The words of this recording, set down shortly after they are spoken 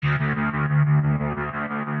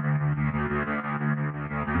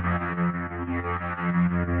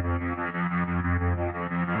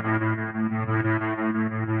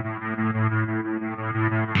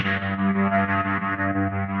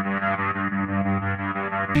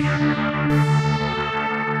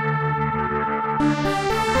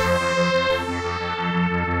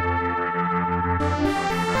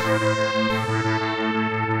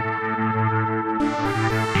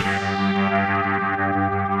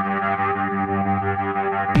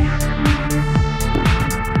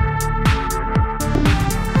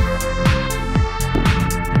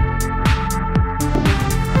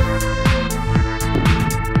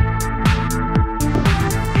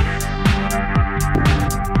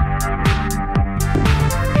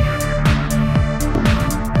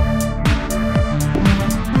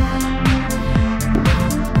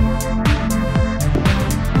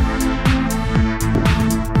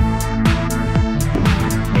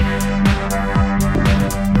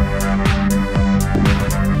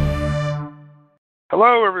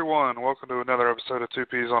Hello, everyone. Welcome to another episode of Two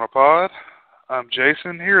Peas on a Pod. I'm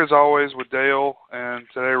Jason, here as always with Dale, and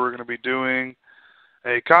today we're going to be doing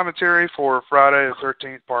a commentary for Friday the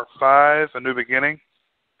 13th, Part 5, A New Beginning.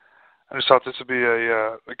 I just thought this would be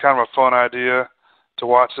a kind of a fun idea to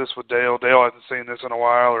watch this with Dale. Dale hasn't seen this in a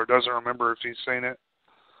while or doesn't remember if he's seen it.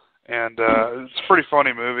 And it's a pretty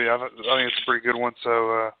funny movie. I think it's a pretty good one,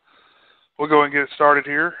 so we'll go and get it started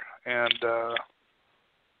here. And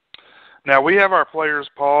now, we have our players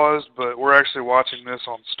paused, but we're actually watching this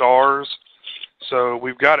on Stars. So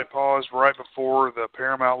we've got it paused right before the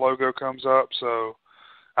Paramount logo comes up. So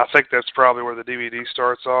I think that's probably where the DVD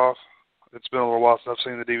starts off. It's been a little while since I've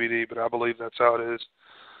seen the DVD, but I believe that's how it is.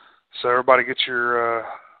 So everybody get your,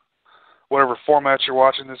 whatever format you're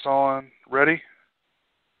watching this on, ready.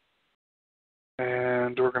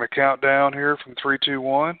 And we're going to count down here from 3, 2,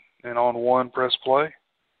 1. And on 1, press play.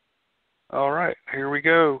 All right, here we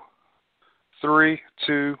go. 3,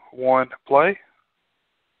 2, 1, play.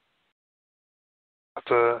 Got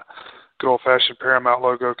the good old-fashioned Paramount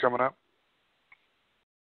logo coming up.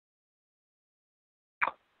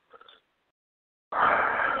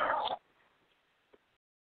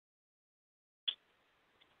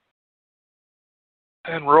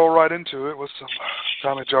 And roll right into it with some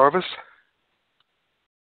Tommy Jarvis.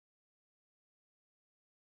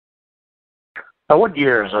 Now, what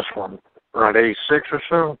year is this one? Around 86 or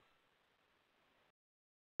so?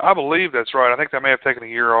 I believe that's right. I think they may have taken a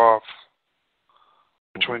year off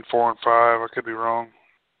between 4 and 5. I could be wrong.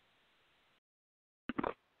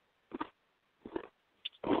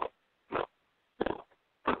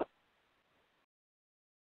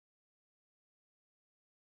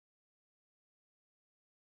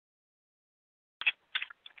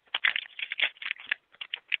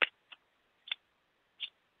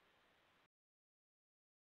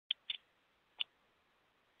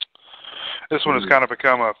 This one has kind of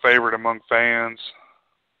become a favorite among fans.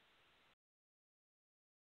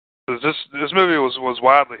 This movie was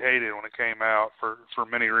widely hated when it came out for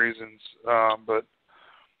many reasons, but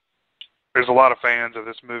there's a lot of fans of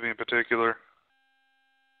this movie in particular.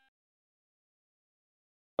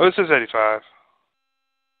 Oh, this is 85.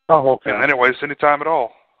 Oh, okay. And they didn't waste any time at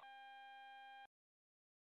all.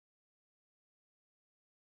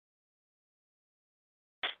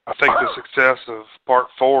 I think the success of Part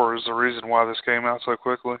 4 is the reason why this came out so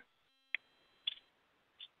quickly.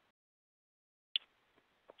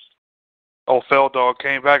 Old Fell Dog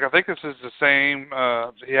came back. I think this is the same.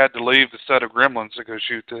 He had to leave the set of Gremlins to go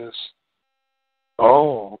shoot this.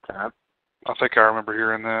 Oh, okay. I think I remember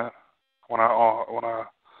hearing that when I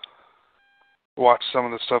watched some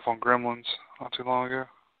of the stuff on Gremlins not too long ago.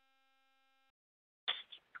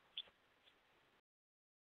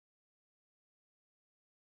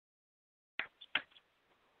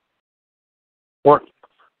 What?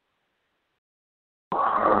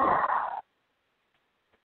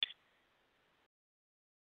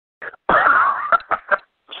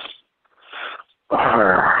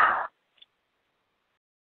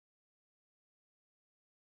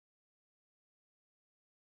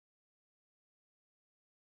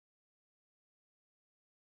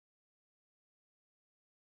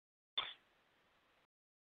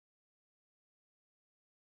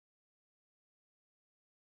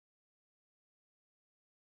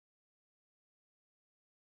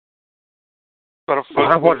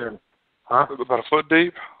 About a foot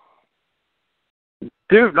deep.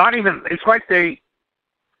 Dude, not even. It's like they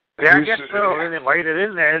I guess so. And they laid it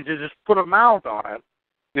in there and just put a mound on it.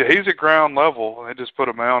 Yeah, he's at ground level. They just put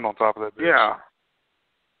a mound on top of that bitch. Yeah.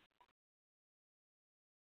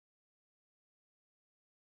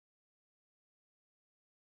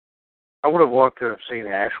 I would have loved to have seen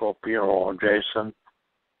the actual funeral on Jason.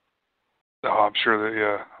 Oh, I'm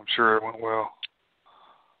sure it went well.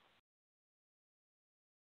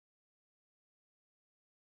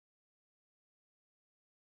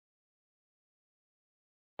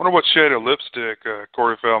 Wonder what shade of lipstick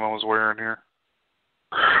Corey Feldman was wearing here.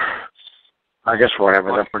 I guess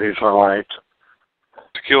whatever the producer liked.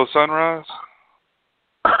 Tequila Sunrise?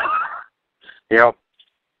 Yep.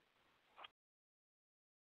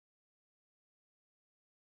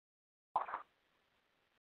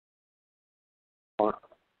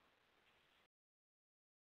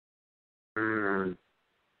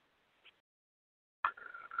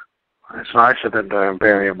 It's nicer than to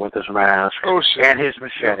bury him with his mask. Oh, shit. And his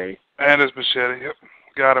machete. And his machete, yep.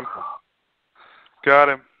 Got him. Got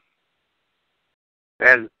him.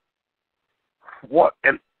 And what?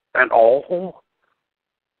 And all?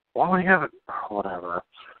 Why would he have it? Whatever.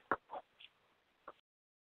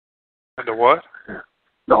 And the what?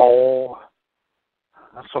 The hole.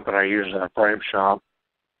 That's something I use in a frame shop.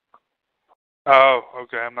 Oh,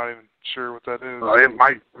 okay. I'm not even sure what that is. It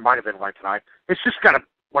might have been like tonight. It's just got a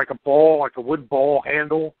ball, like a wood ball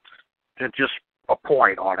handle, and just a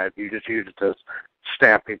point on it. You just use it to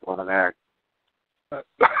stab people in the neck.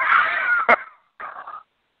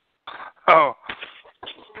 Oh.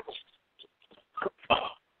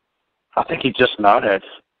 I think he just nodded.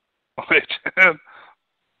 Wait.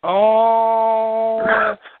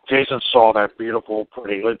 Oh. Jason saw that beautiful,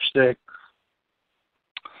 pretty lipstick.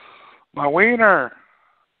 My wiener.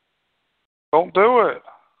 Don't do it.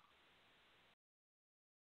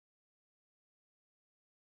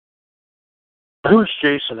 Who's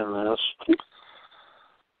Jason in this?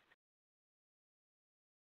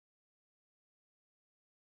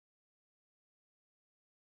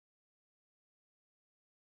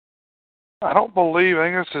 I don't believe.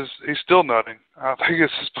 I think this is. He's still nutting. I think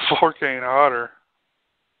this is before Kane Hodder.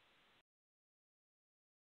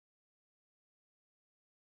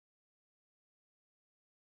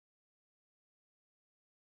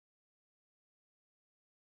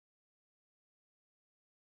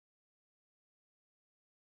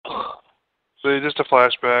 See, just a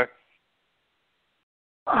flashback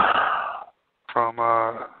from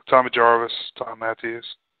Tommy Jarvis, Tom Matthews.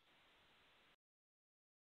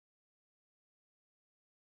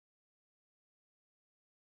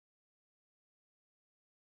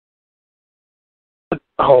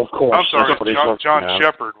 Oh, of course. I'm sorry, John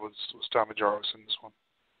Shepard was Tommy Jarvis in this one.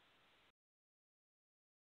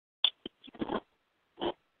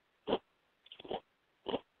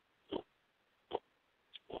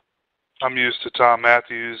 I'm used to Tom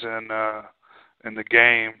Matthews in the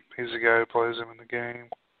game. He's the guy who plays him in the game.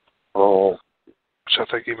 Oh. Which I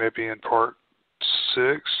think he may be in part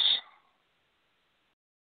 6.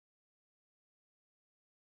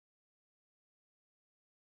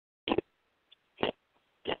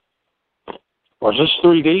 Was this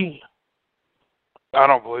 3D? I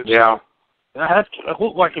don't believe so. Yeah. It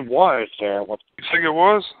looked like it was there. You think it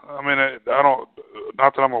was? I mean, I don't.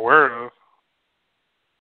 Not that I'm aware of.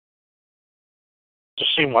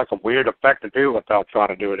 Just seemed like a weird effect to do without trying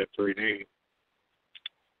to do it in 3D.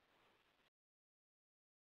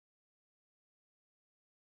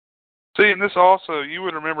 See, and this also, you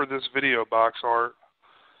would remember this video box art,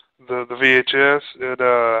 the VHS.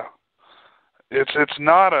 It's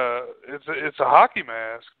not it's a hockey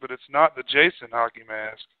mask, but it's not the Jason hockey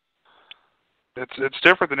mask. It's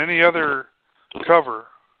different than any other cover.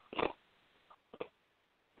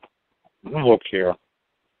 Look here.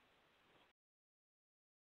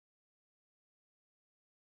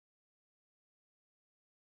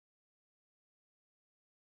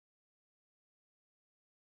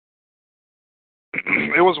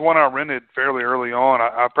 It was one I rented fairly early on.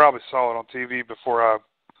 I probably saw it on TV before I,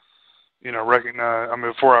 recognized. I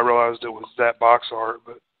mean, before I realized it was that box art.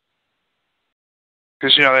 But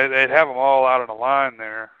because they'd have them all out in a line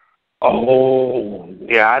there. Oh,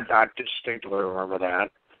 yeah, I distinctly remember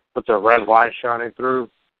that. With the red light shining through.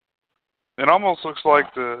 It almost looks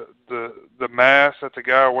like the mask that the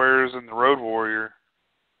guy wears in the Road Warrior.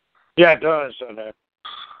 Yeah, it does.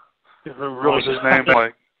 What was his name?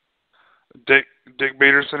 Like Dick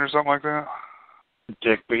Peterson or something like that?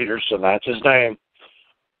 Dick Peterson, that's his name.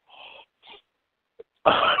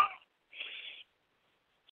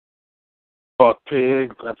 Buck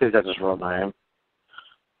Pig, I think that's his real name.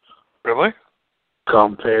 Really?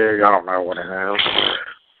 Cum Pig, I don't know what it is.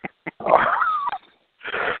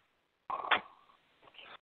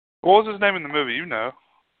 What was his name in the movie? You know.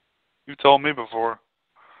 You told me before.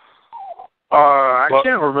 I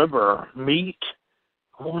can't remember. Meat?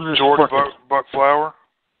 What was his George Buck Flower?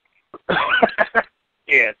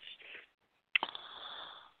 Yes.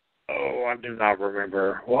 Oh, I do not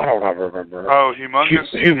remember. Why don't I remember? Oh,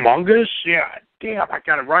 Humongous? Humongous? Yeah. Damn, I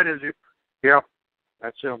got it right as you. Yeah,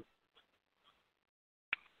 that's him.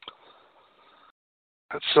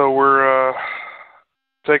 So we're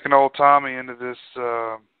taking old Tommy into this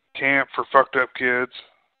camp for fucked up kids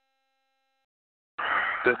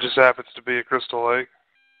that just happens to be at Crystal Lake.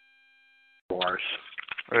 Of course.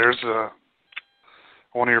 There's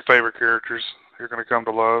one of your favorite characters you're going to come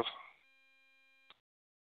to love.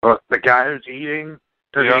 The guy who's eating,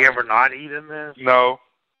 does he ever not eat in this? No.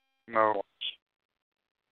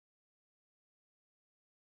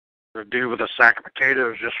 The dude with a sack of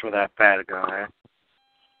potatoes just for that fat guy.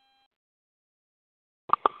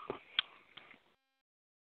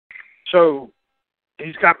 So,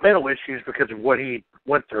 he's got mental issues because of what he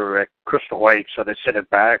went through at Crystal Lake, so they sent it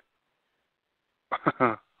back.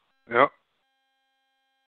 Yep.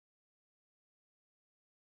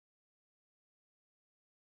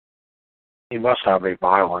 He must not be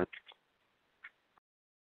violent.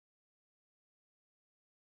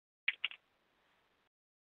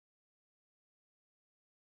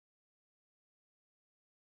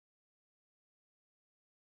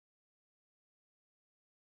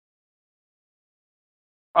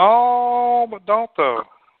 Oh, but don't though.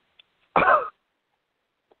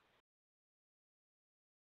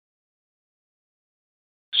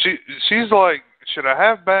 She's like, should I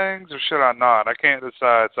have bangs or should I not? I can't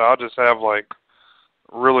decide, so I'll just have like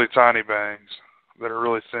really tiny bangs that are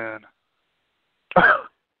really thin. Look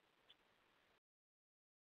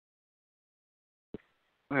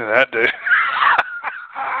at that dude.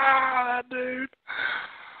 That dude.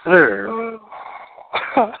 There.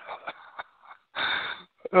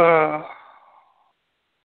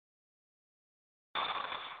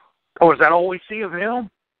 Oh, is that all we see of him?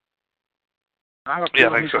 I don't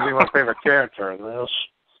think he should be my favorite character in this.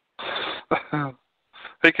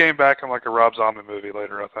 He came back in like a Rob Zombie movie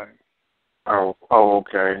later, I think. Oh,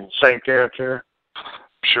 okay. Same character?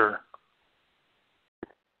 Sure.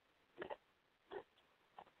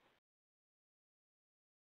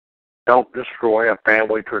 Don't destroy a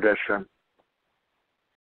family tradition.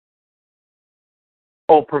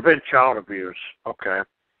 Oh, prevent child abuse. Okay.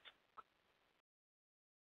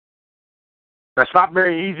 That's not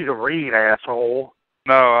very easy to read, asshole.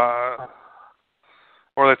 No,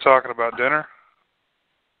 what are they talking about, dinner?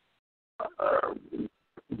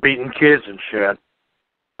 Beating kids and shit.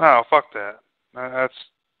 Oh, fuck that. That's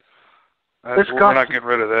we're not getting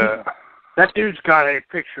rid of that. That dude's got a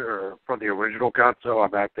picture from the original Godzilla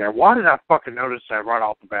back there. Why did I fucking notice that right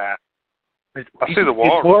off the bat? I see the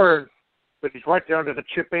walrus. He's blurred, but he's right down to the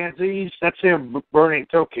chimpanzees. That's him burning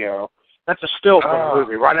Tokyo. That's a still from the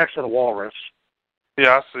movie, right next to the walrus.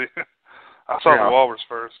 Yeah, I see. I saw the walrus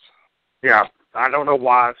first. Yeah, I don't know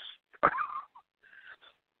why.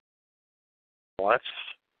 Well,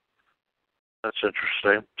 that's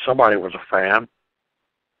interesting. Somebody was a fan.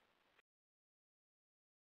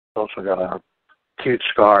 Also got a cute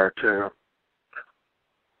scar, too.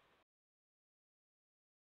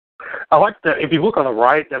 I like that. If you look on the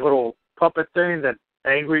right, that little puppet thing, that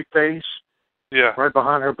angry face. Yeah. Right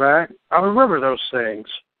behind her back. I remember those things.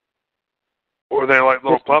 Were they like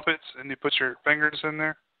little puppets, and you put your fingers in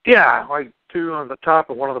there? Yeah, like two on the top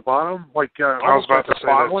and one on the bottom. Like I was about to say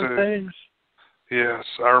that too. Things. Yes,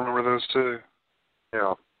 I remember those too.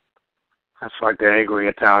 Yeah. That's like the angry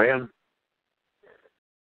Italian.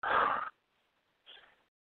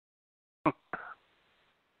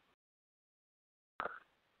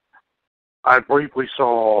 I briefly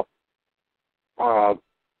saw, I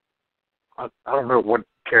don't know what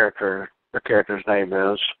the character's name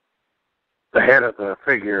is. The head of the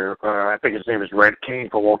figure, I think his name is Red King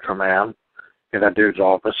for Ultraman, in that dude's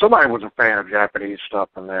office. Somebody was a fan of Japanese stuff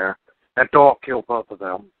in there. That dog killed both of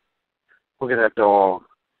them. Look at that dog.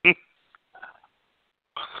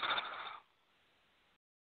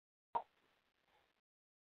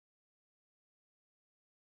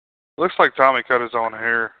 Looks like Tommy cut his own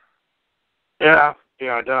hair. Yeah,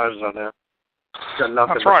 it does, doesn't it? Got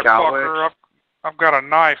nothing. That's right, fucker. I've got a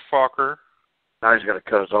knife, fucker. Now he's going to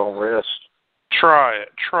cut his own wrist. Try it.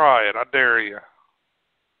 I dare you.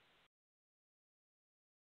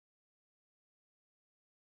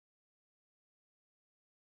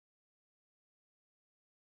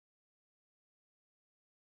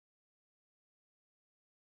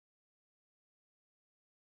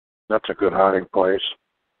 That's a good hiding place.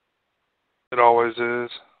 It always is.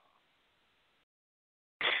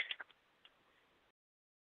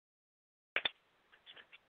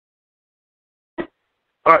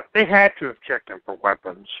 They had to have checked him for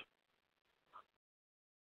weapons.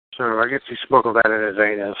 So I guess he smuggled that in his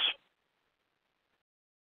anus.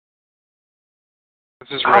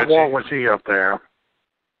 This is How Reggie. long was he up there?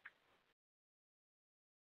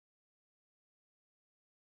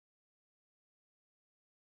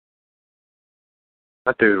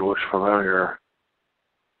 That dude looks familiar.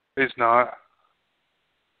 He's not.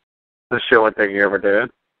 That's the only thing he ever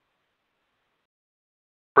did.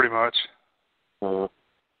 Pretty much. Mm.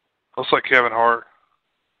 Looks like Kevin Hart.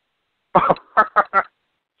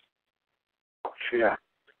 Yeah.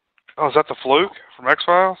 Oh, is that the Fluke from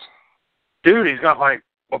X-Files? Dude, he's got like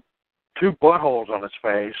 2 buttholes on his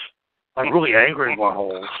face. Like really angry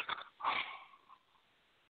buttholes.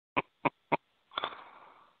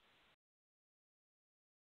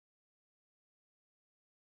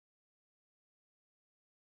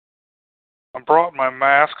 I brought my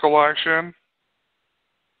mask collection.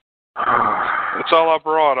 That's all I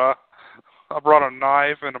brought. I brought a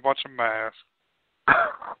knife and a bunch of masks.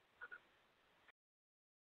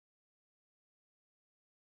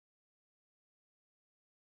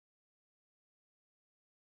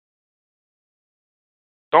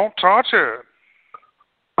 Don't touch it.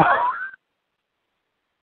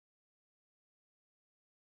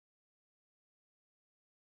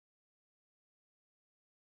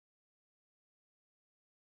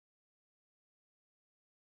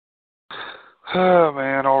 Oh,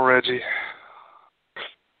 man, old Reggie.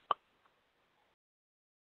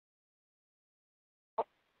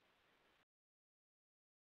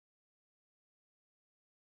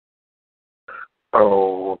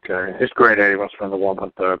 Oh, okay. His granddaddy must have been the one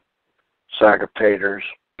with the sack of taters.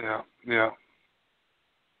 Yeah, yeah.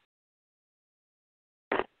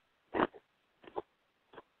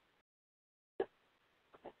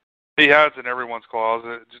 He hides in everyone's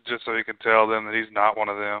closet just so he can tell them that he's not one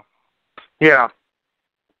of them. Yeah.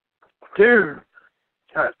 Dude.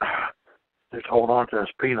 Just hold on to his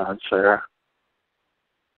peanuts there.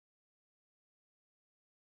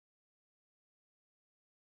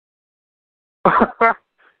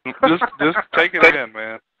 just take it in,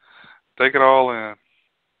 man. Take it all in.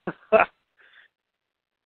 It's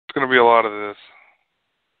going to be a lot of this.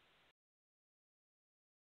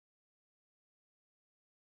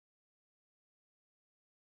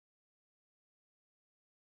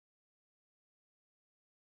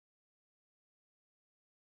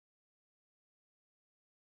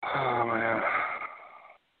 Oh, man.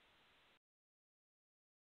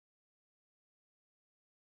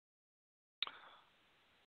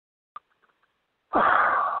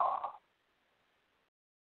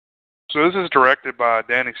 So this is directed by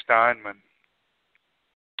Danny Steinman.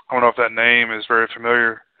 I don't know if that name is very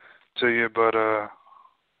familiar to you, but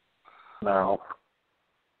No.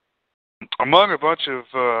 among a bunch of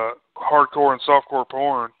hardcore and softcore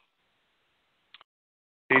porn,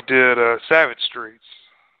 he did Savage Streets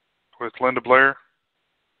with Linda Blair.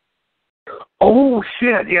 Oh,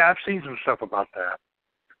 shit. Yeah, I've seen some stuff about that.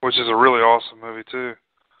 Which is a really awesome movie, too.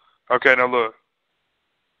 Okay, now look.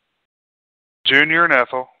 Junior and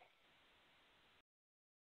Ethel.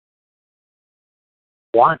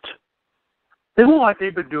 What? They look like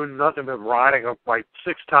they've been doing nothing but riding up like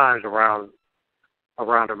 6 times around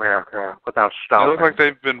America without stopping. They look like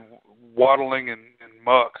they've been waddling in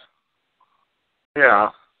muck. Yeah.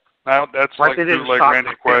 Now that's like they didn't bootleg stop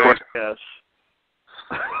Randy Quaid. Yes.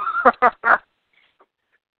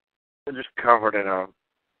 They're just covered in a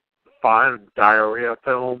fine diarrhea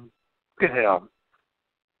film. Look at him.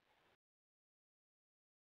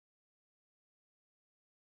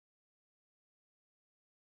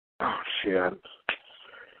 Oh, shit.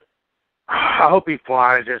 I hope he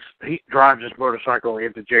flies. He drives his motorcycle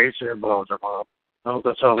into Jason and blows him up. I hope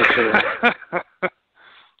that's all this is.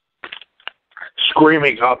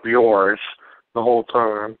 Screaming up yours the whole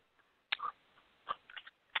time.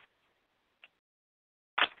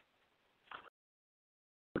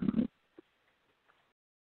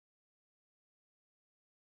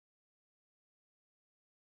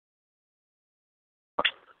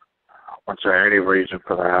 Was there any reason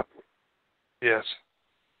for that? Yes.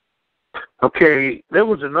 Okay, there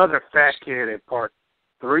was another fat kid in part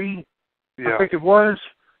 3. Yeah. I think it was.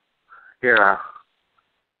 Yeah.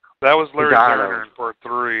 That was Larry Zerner in part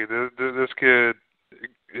 3. This kid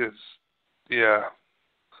is, yeah.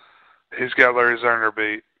 He's got Larry Zerner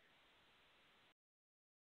beat.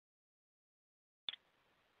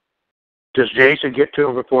 Does Jason get to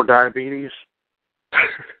him before diabetes?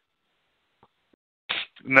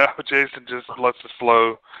 No, Jason just lets the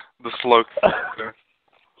slow.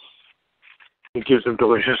 He gives him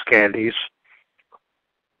delicious candies.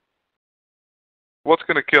 What's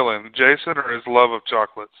going to kill him, Jason or his love of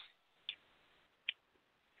chocolates?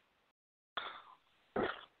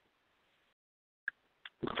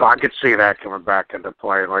 So I could see that coming back into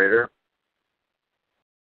play later.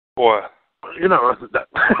 What? You know,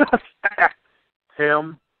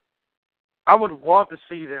 him. I would love to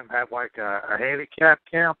see them have like a handicap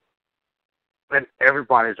camp and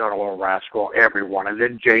everybody's on a little rascal, everyone, and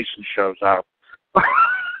then Jason shows up.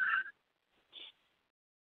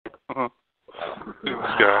 This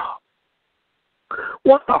guy.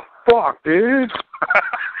 What the fuck, dude?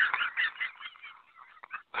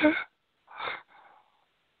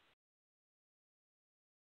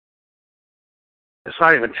 It's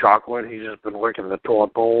not even chocolate. He's just been licking the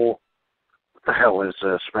toilet bowl. What the hell is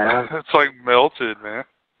this, man? It's like melted, man.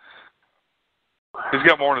 He's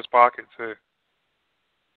got more in his pocket, too.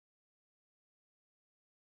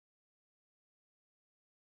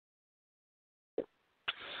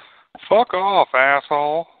 Fuck off,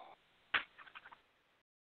 asshole.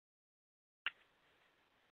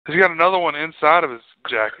 He's got another one inside of his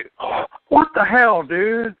jacket. What the hell,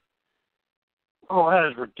 dude? Oh, that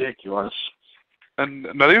is ridiculous. And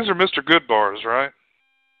now these are Mr. Good bars, right?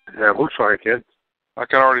 Yeah, it looks like it. I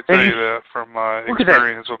can already tell you that from my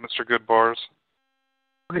experience with Mr. Good bars.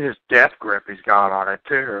 Look at his death grip he's got on it,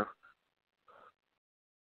 too.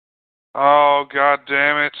 Oh, God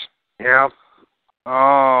damn it. Yep.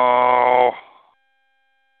 Oh.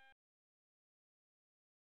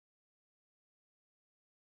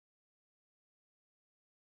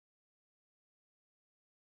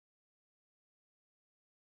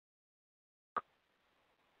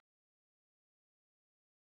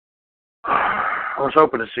 I was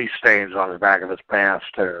hoping to see stains on the back of his pants,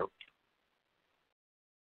 too.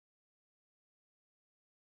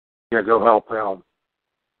 Yeah, go help him.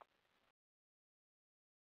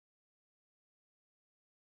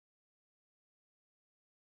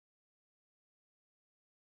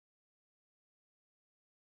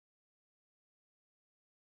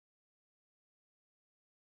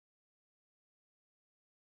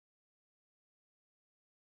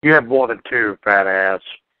 You have more than two, fat ass.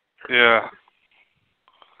 Yeah.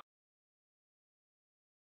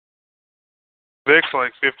 Vic's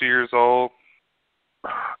like 50 years old.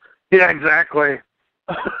 Yeah, exactly.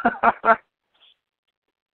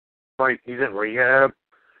 Like, he's in rehab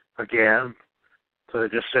again, so they're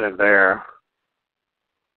just sitting there.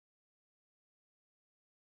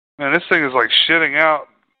 Man, this thing is like shitting out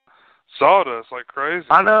sawdust like crazy.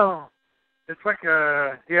 I know. It's like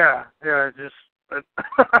just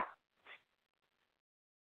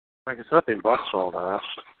like it's nothing but sawdust.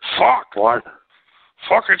 Fuck! What?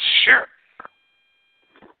 Fucking shit!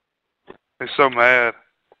 He's so mad.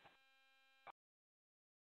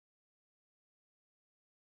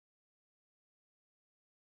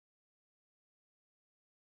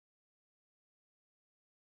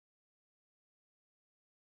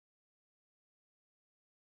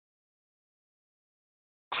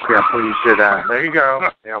 Yeah, please do that. There you go.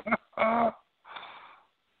 Yep.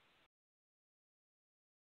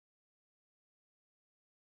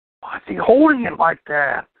 Why is he holding it like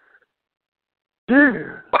that?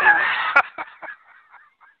 Dude.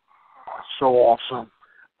 So awesome.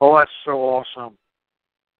 Oh, that's so awesome.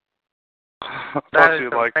 That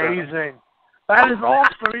is like amazing. That is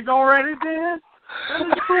awesome. He's already dead. That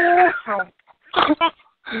is so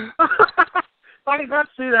awesome. I did not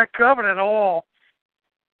see that coming at all.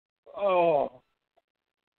 Oh,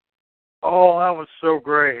 that was so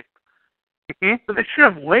great. They should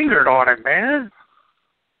have lingered on it, man.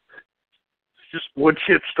 It's just wood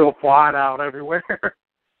chips still flying out everywhere.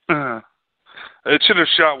 It should have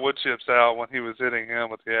shot wood chips out when he was hitting him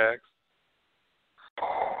with the axe.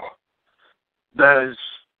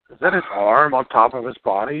 Is that his arm on top of his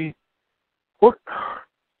body? What?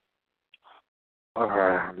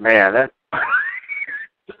 Man, that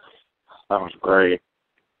was great.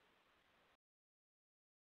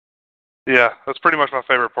 Yeah, that's pretty much my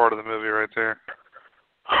favorite part of the movie right there.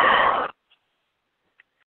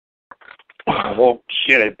 Well,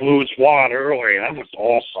 shit, it blew his wad early. That was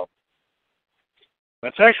awesome.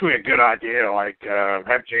 That's actually a good idea. Like,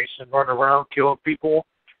 have Jason run around killing people,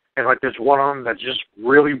 and like there's one of them that's just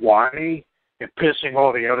really whiny and pissing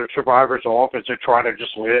all the other survivors off as they're trying to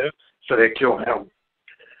just live, so they kill him.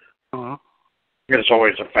 Uh-huh. It's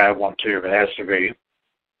always a fat one too. It has to be.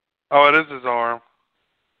 Oh, it is his arm.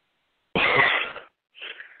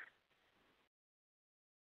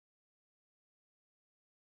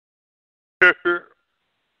 I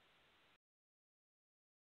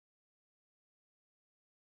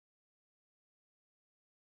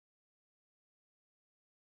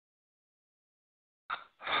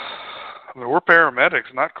mean, we're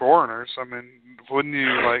paramedics, not coroners. I mean, wouldn't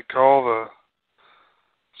you like call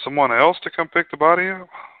someone else to come pick the body up?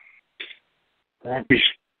 Yeah,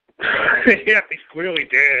 he's clearly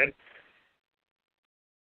dead.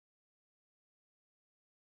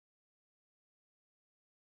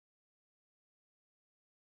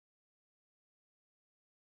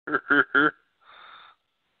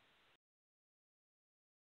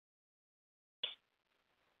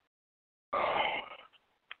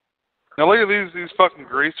 Now look at these fucking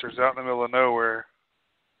greasers out in the middle of nowhere.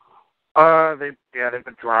 They've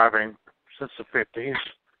been driving since the 50s.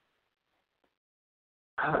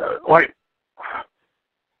 Like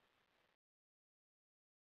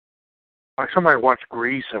somebody watched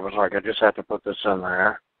Grease and was like, I just have to put this in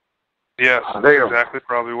there. Yes, They that's exactly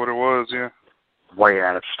probably what it was, yeah. Way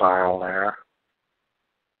out of style there.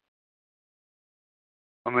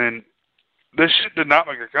 I mean, this shit did not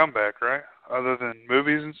make a comeback, right? Other than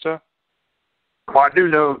movies and stuff? Well, I do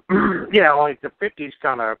know, yeah, like the 50s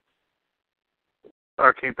kind of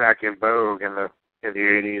came back in vogue in the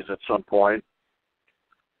 80s at some point.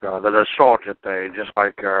 The nostalgia thing, just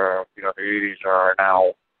like the 80s are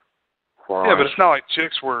now. Yeah, but it's not like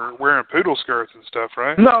chicks were wearing poodle skirts and stuff,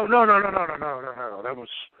 right? No. That was,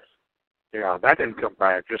 that didn't come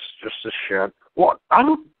back. Just this shit. Well, I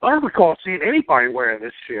don't recall seeing anybody wearing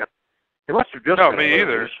this shit. It must have just No, been me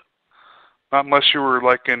either. Not unless you were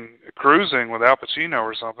like in Cruising with Al Pacino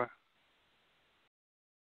or something.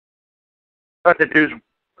 But the dude's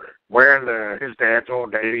wearing his dad's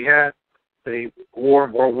old Navy hat that he wore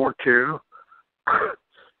in World War II.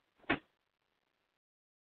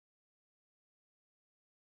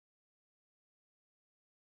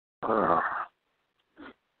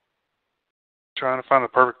 Trying to find the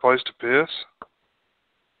perfect place to piss.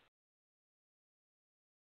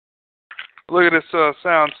 Look at this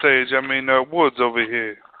sound stage. I mean, woods over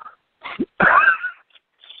here.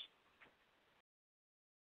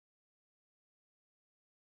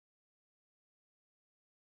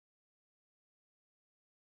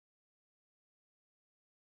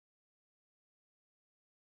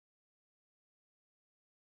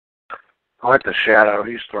 I like the shadow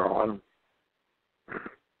he's throwing.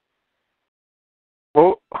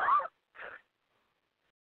 Oh.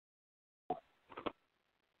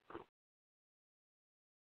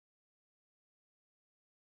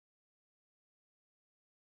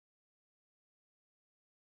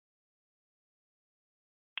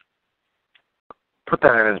 Put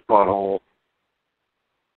that in his butthole.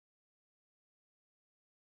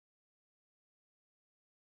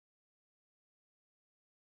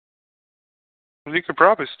 You could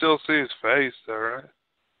probably still see his face, though, right?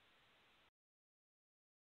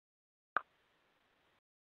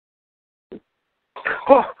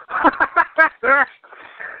 Oh.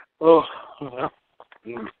 Oh.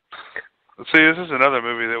 See, this is another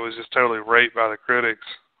movie that was just totally raped by the critics.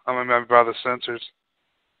 I mean, maybe by the censors.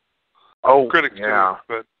 Oh, Critics yeah.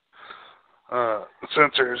 too, but the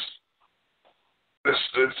censors.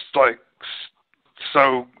 It's like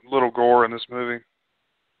so little gore in this movie.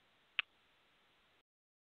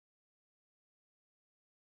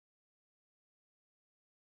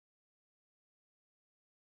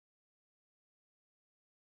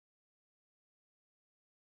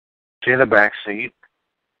 See in the back seat.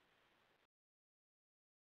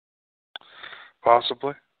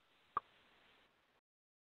 Possibly.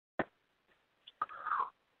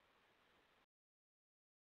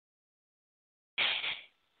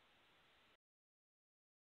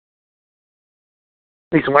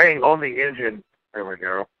 He's laying on the engine. There we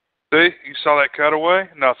go. See, you saw that cutaway?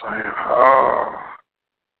 Nothing. Oh.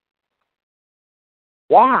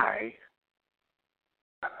 Why?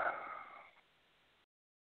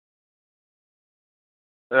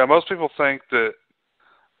 Yeah, most people think that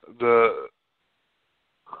the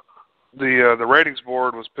ratings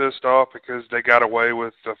board was pissed off because they got away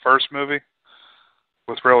with the first movie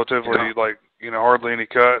with relatively hardly any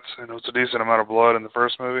cuts, and it was a decent amount of blood in the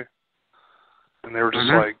first movie, and they were just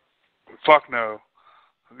like, "Fuck no,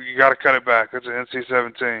 you got to cut it back. It's an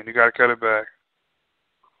NC-17. You got to cut it back."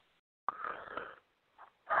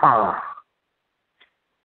 Huh.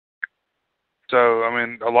 So, I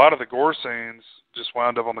mean, a lot of the gore scenes just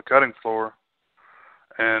wound up on the cutting floor,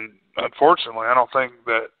 and unfortunately, I don't think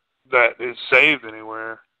that is saved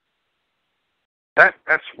anywhere.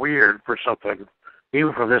 That's weird for something,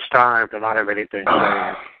 even for this time, to not have anything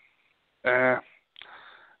saved.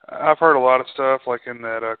 I've heard a lot of stuff, like in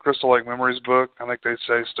that Crystal Lake Memories book. I think they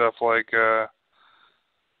say stuff like, yeah,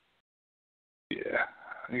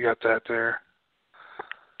 you got that there.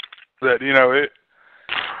 That, it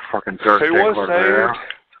Fucking Dirk it was Diggler saved there.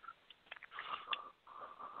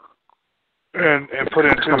 and put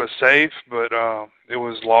into a safe, but it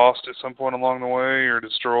was lost at some point along the way, or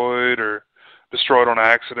destroyed on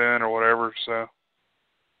accident, or whatever. So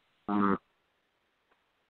I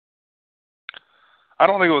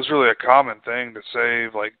don't think it was really a common thing to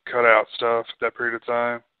save like cut out stuff at that period of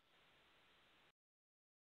time.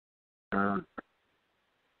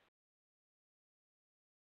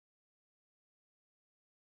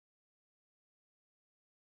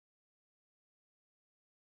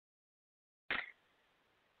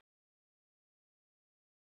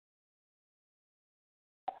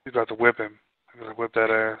 He's about to whip him. He's going to whip that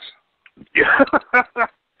ass. Yeah.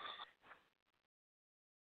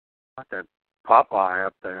 Got that Popeye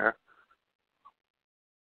up there.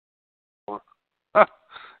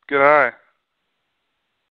 Good eye.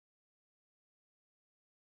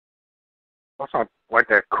 That's not like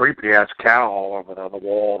that creepy ass cow all over the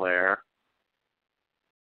wall there.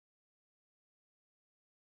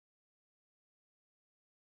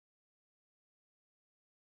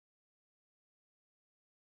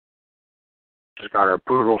 She's got her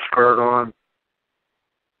poodle skirt on.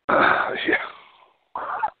 Yeah.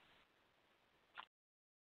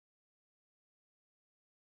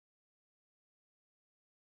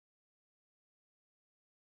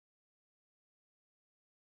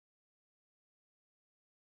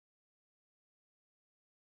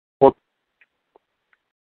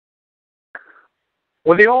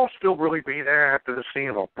 Will they all still really be there after the scene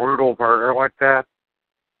of a brutal murder like that?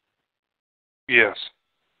 Yes.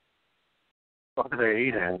 What are they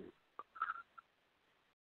eating?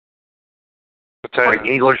 Potatoes, Like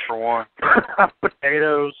English for one.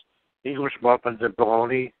 potatoes, English muffins, and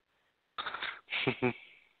bologna.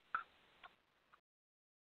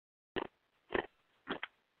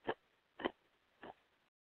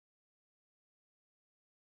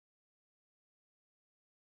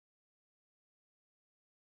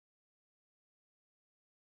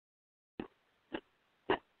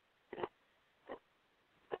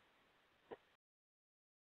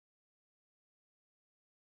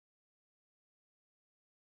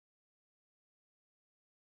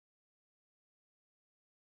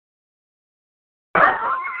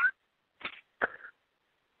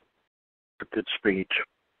 A good speech.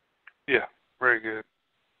 Yeah, very good.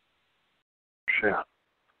 Shit.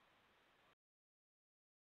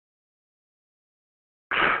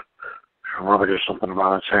 Should really do something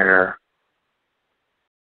about his hair.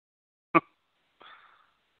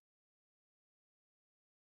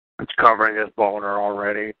 It's covering his boner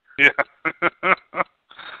already. Yeah.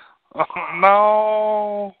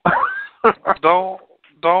 No.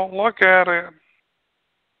 Don't look at it.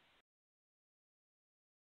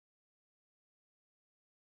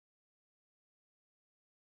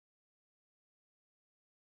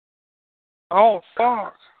 Oh,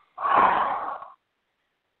 fuck.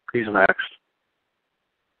 He's next.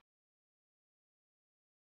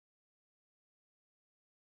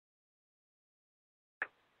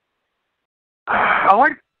 I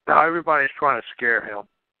like how everybody's trying to scare him.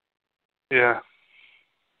 Yeah.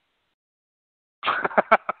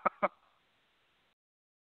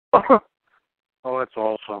 Oh, that's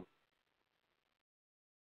awesome.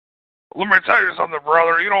 Let me tell you something,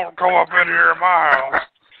 brother. You don't come up in here in my house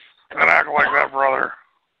and act like that, brother.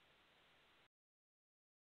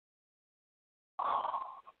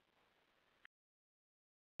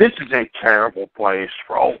 This is a terrible place.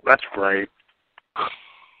 Oh, that's great.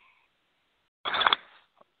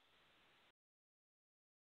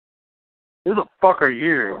 Who the fuck are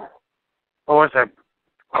you? Oh, it's that.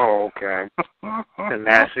 Oh, okay. The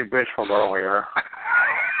nasty bitch from earlier.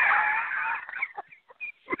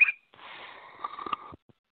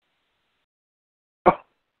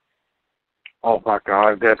 Oh my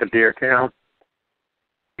God, is that the deer count?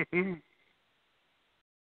 She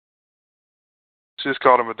just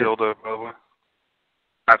called him a dildo, by the way.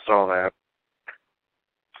 I saw that.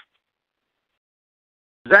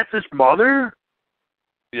 Is that his mother?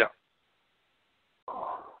 Yeah.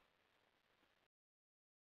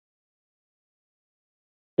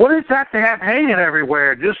 What is that they have hanging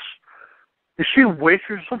everywhere? Just, is she a witch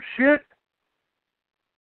or some shit?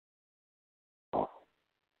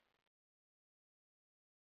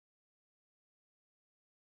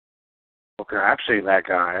 Okay, I've seen that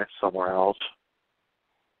guy somewhere else.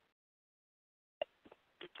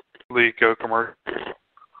 Leco commercial.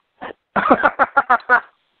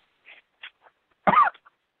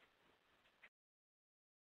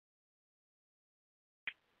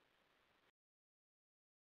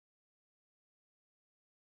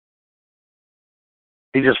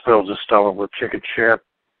 He just fills his stomach with chicken shit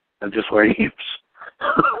and just leaves.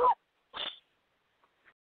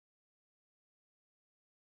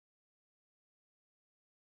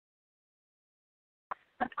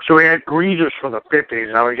 So we had greasers from the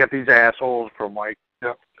 50s. Now we get these assholes from, like,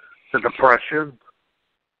 Yep. the Depression.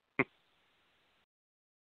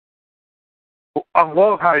 I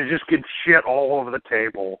love how you just get shit all over the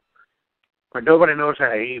table. But nobody knows how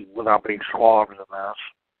to eat without being slobs in this.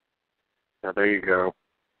 Now, there you go.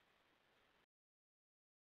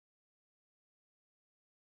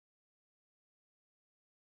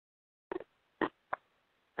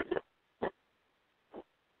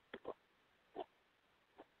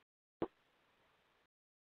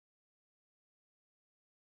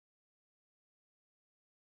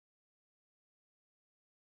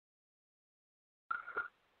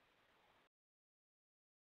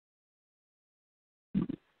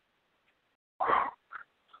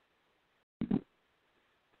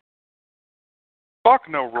 Fuck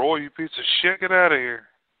no, Roy, you piece of shit. Get out of here.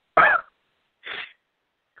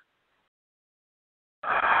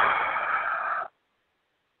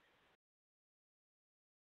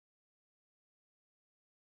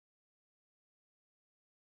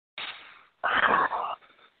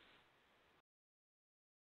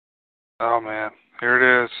 Oh, man.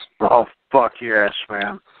 Here it is. Oh, fuck yes,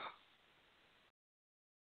 man.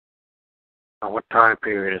 Oh, what time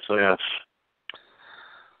period is this?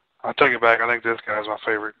 I'll take it back. I think this guy's my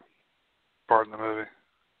favorite part in the movie.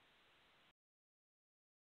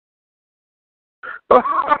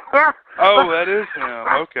 Oh, that is him.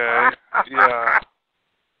 Okay. Yeah.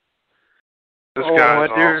 This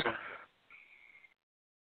guy's awesome.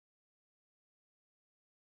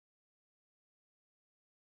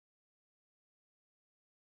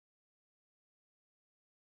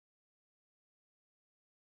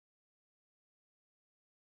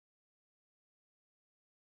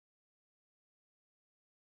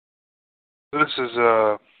 This is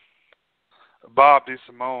Bob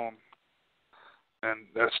DeSimone, and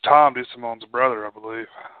that's Tom DeSimone's brother, I believe.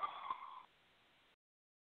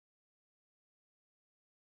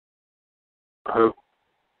 Who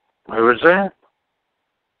is that?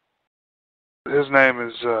 His name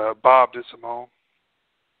is Bob DeSimone.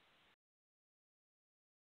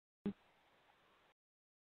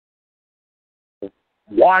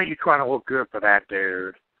 Why are you trying to look good for that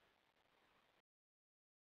dude?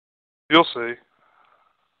 You'll see.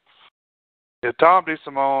 Yeah, Tom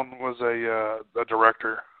DeSimone was a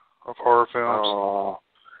director of horror films. Oh,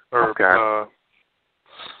 okay.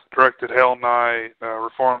 Directed Hell Night,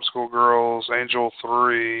 Reform School Girls, Angel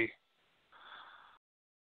 3,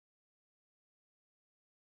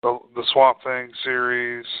 the Swamp Thing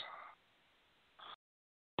series,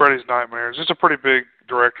 Freddy's Nightmares. Just a pretty big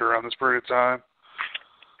director around this period of time.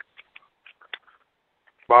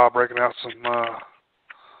 Bob breaking out some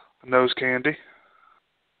nose candy.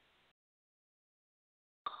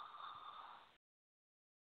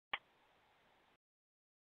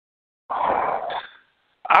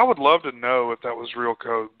 I would love to know if that was real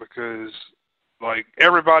coke because, like,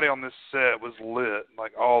 everybody on this set was lit,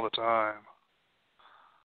 like, all the time.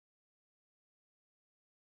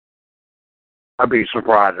 I'd be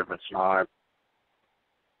surprised if it's not.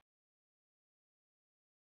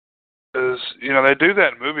 Because, you know, they do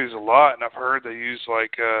that in movies a lot, and I've heard they use,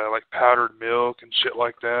 like powdered milk and shit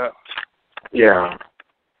like that. Yeah.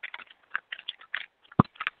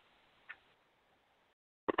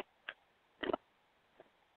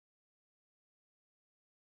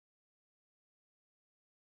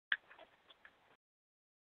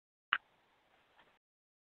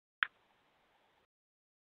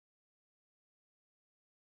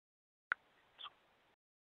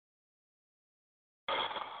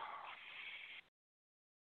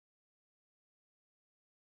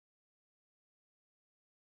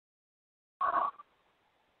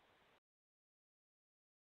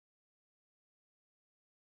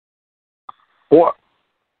 What?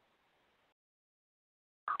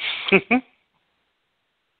 She's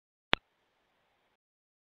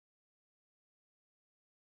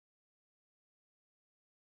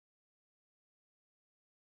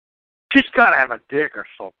got to have a dick or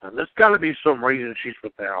something. There's got to be some reason she's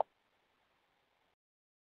without.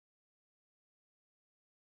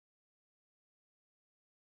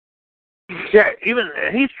 Yeah, even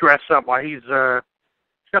he's dressed up like he's got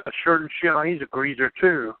the shirt and shit on. He's a greaser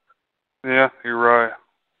too. Yeah, you're right.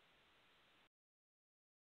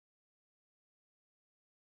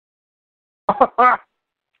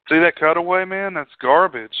 See that cutaway, man? That's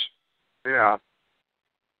garbage. Yeah.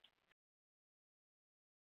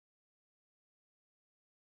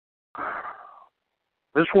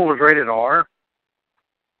 This one was rated R.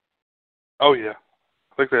 Oh, yeah.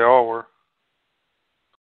 I think they all were.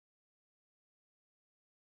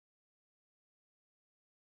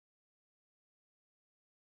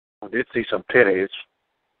 I did see some titties.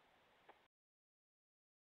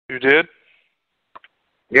 You did?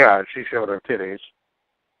 Yeah, she showed her titties.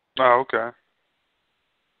 Oh, okay.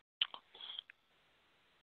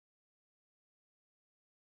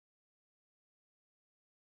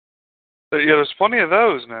 But yeah, there's plenty of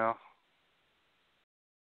those now.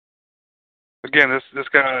 Again, this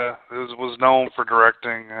guy was known for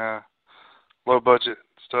directing low budget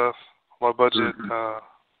stuff, low budget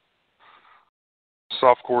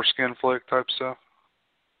softcore skin flick type stuff.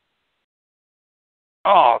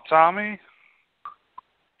 Oh, Tommy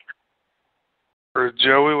or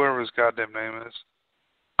Joey, whatever his goddamn name is.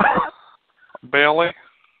 Bailey.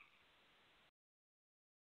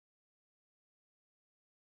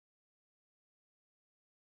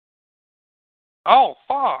 Oh,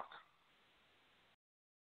 fuck.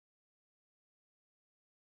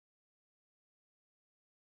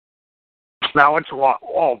 Now it's a lot.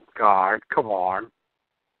 Oh, God, come on.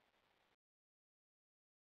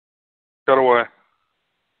 Cut away.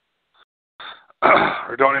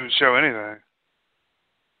 Or don't even show anything.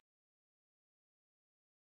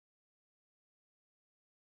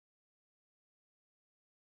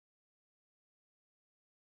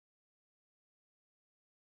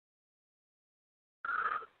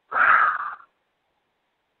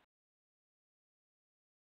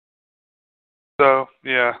 So,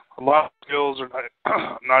 yeah, a lot of skills are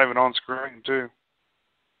not even on screen, too.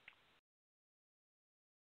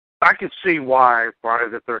 I can see why Friday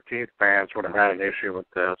the 13th fans would have had an issue with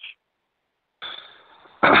this.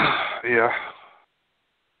 Yeah.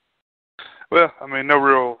 Well, I mean, no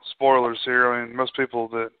real spoilers here. I mean, most people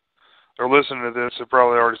that are listening to this have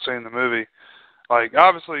probably already seen the movie. Like,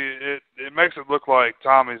 obviously, it makes it look like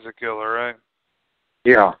Tommy's the killer, right?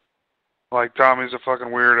 Yeah. Like, Tommy's a fucking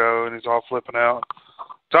weirdo and he's all flipping out.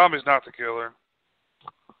 Tommy's not the killer.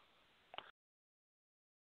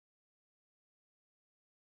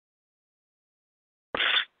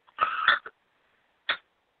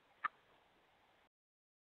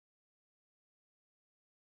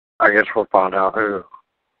 I guess we'll find out who.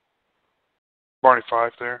 Barney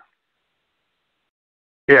Fife there.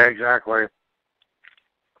 Yeah, exactly.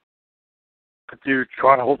 The dude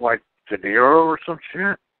trying to look like De Niro or some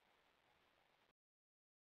shit.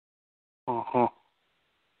 Uh-huh.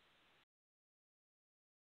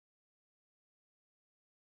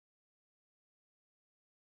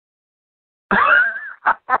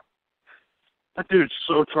 That dude's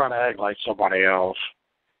so trying to act like somebody else.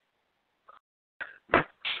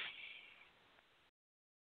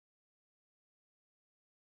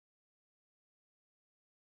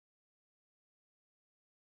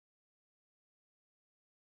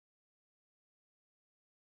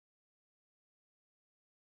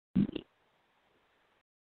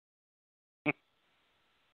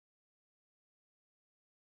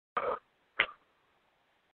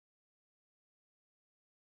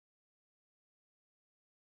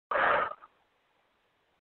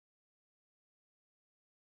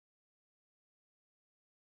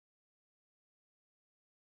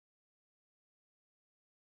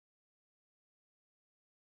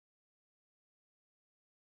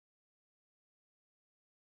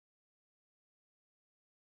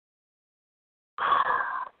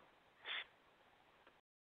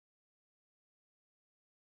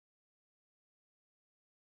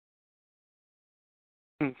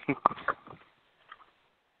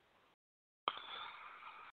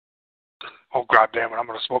 Oh, God damn it, I'm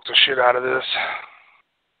going to smoke the shit out of this.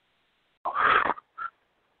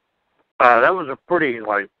 That was a pretty,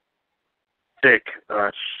 like, thick,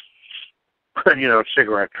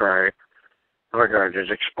 cigarette tray. My God,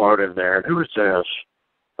 just exploded there. Who is this?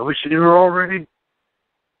 Have we seen her already?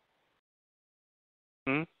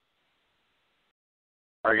 Hmm?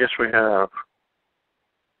 I guess we have.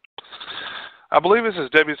 I believe this is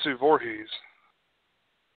Debbie Sue Voorhees.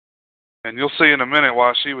 And you'll see in a minute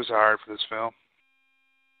why she was hired for this film.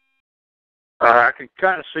 I can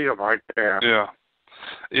kind of see him right there. Yeah.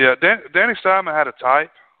 Yeah, Danny Steinman had a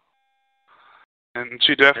type. And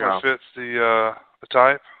she definitely fits the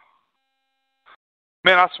type.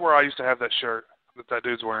 Man, I swear I used to have that shirt that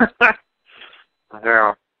dude's wearing.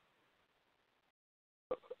 Yeah.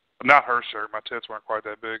 Not her shirt. My tits weren't quite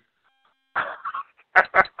that big.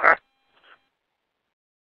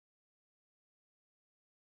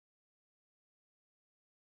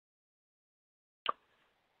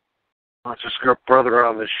 Let's just go further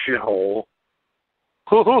out of this shithole.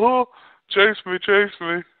 Chase me, chase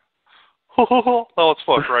me. Oh, it's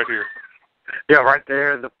fucked right here. Yeah, right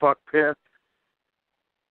there in the fuck pit.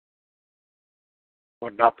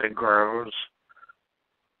 Where nothing grows.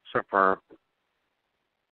 Except for...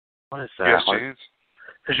 What is that? Yes, like, jeans.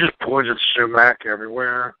 there's just poison sumac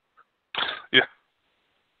everywhere. Yeah.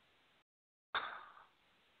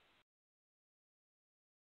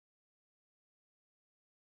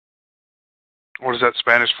 What is that,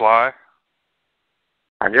 Spanish fly?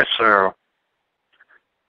 I guess so.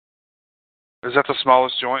 Is that the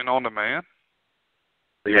smallest joint known to man?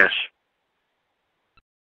 Yes.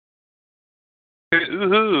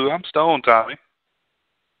 Ooh, I'm stoned, Tommy.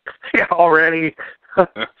 Yeah, already.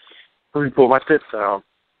 Let me pull my tits out.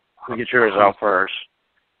 Let me get yours out first.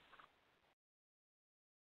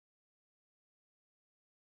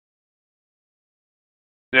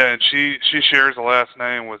 Yeah, and she shares the last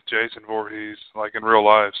name with Jason Voorhees, like in real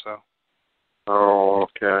life, so. Oh,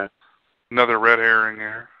 okay. Another red herring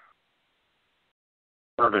here.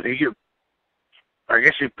 Oh, did he get... I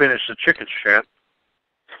guess he finished the chicken shit.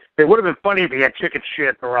 It would have been funny if he had chicken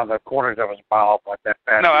shit around the corners of his mouth like that.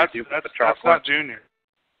 No, that's not Junior.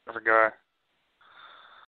 Different guy.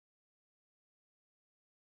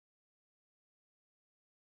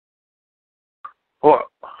 What?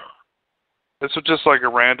 This was just like a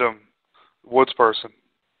random woods person.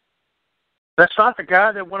 That's not the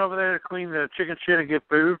guy that went over there to clean the chicken shit and get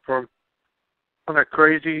food from that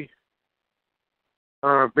crazy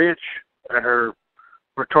bitch and her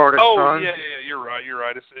retarded son. Oh, yeah, you're right.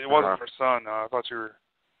 It wasn't her son. I thought you were...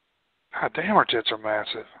 God damn, her tits are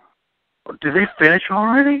massive. Did they finish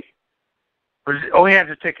already? Oh, he had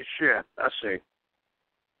to take a shit. I see.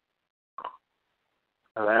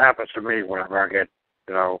 Now, that happens to me whenever I get,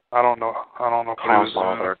 I don't know. What he was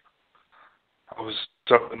doing. I was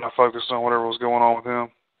totally not focused on whatever was going on with him.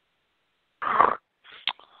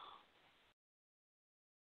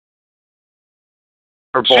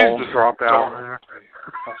 Her balls dropped out there.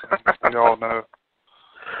 We all know.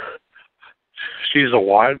 She's a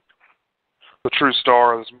what? The true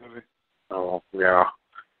star of this movie. Oh, yeah.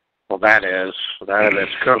 Well, that is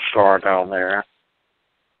co-star down there.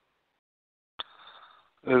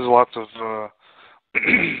 There's lots of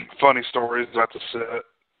funny stories at the set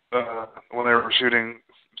when they were shooting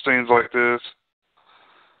scenes like this.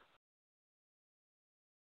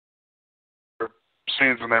 Or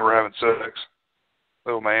scenes when they were having sex.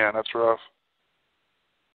 Oh man, that's rough.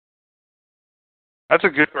 That's a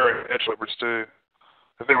good pair of edge slippers too.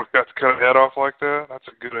 If they got to cut a head off like that, that's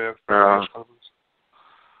a good edge slippers.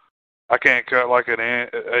 I can't cut like a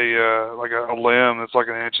limb that's like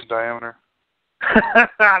an inch in diameter.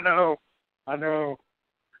 I know.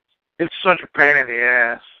 It's such a pain in the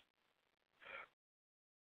ass.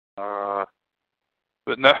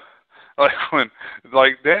 But no,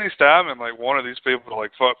 like Danny Steinman wanted these people to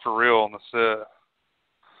fuck for real on the set.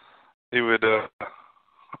 He would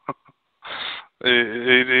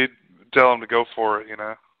he'd tell them to go for it,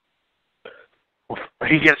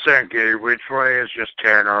 He gets that gay which way is just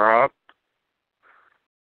tearing her up.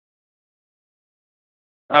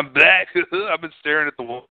 I'm back. I've been staring at the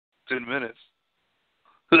wall for 10 minutes.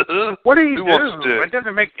 What do you do? It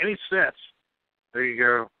doesn't make any sense. There you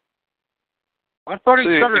go. I thought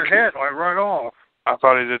he cut her head right off. I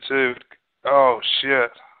thought he did too. Oh,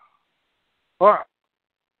 shit. What?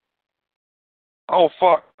 Oh,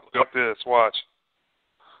 fuck. Look at this. Watch.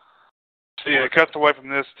 See, it cuts away from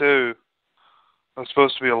this too. It's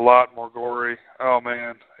supposed to be a lot more gory. Oh,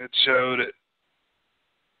 man. It showed it.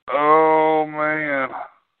 Oh, man.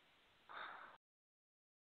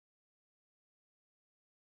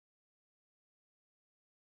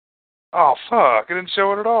 Oh, fuck. It didn't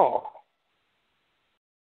show it at all.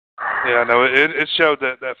 Yeah, no, it showed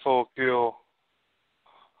that full kill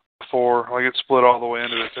before. It split all the way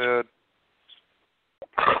into his head.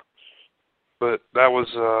 But that was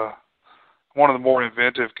one of the more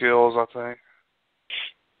inventive kills, I think.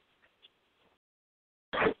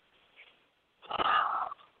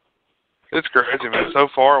 It's crazy, man. So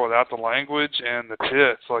far, without the language and the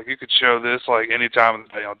tits, you could show this any time of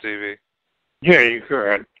the day on TV. Yeah, you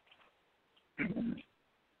could.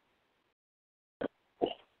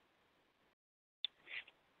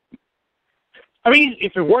 I mean,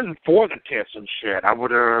 if it wasn't for the tits and shit, I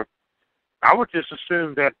would just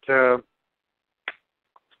assume that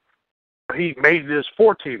he made this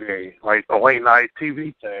for TV, like a late night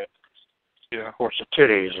TV thing. Yeah. Of course, the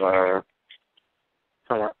titties are.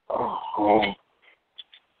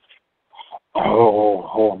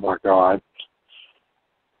 Oh my God.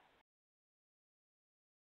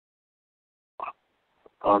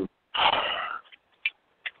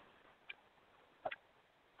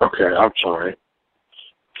 Okay, I'm sorry.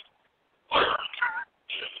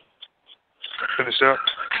 Finish up.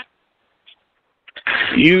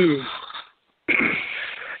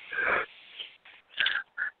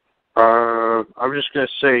 I'm just going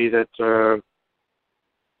to say that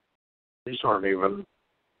these aren't even...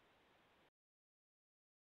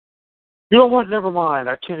 You know what? Never mind.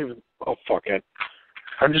 I can't even... Oh, fuck it.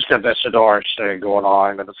 I've just got that Siddharth thing going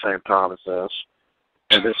on at the same time as this.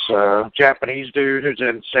 And this Japanese dude who's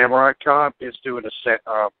in Samurai Cop is doing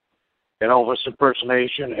an Elvis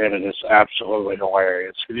impersonation, and it is absolutely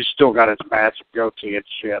hilarious. He's still got his massive goatee and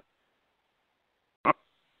shit.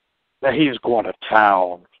 Now he's going to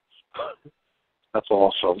town. That's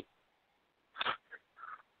awesome.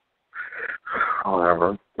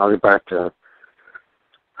 Whatever. I'll get back to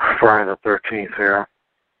Friday the 13th here.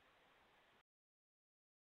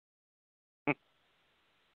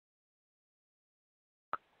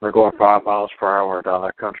 They're going 5 miles per hour down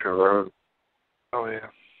that country road. Oh, yeah.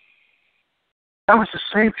 That was the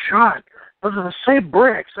same shot. Those are the same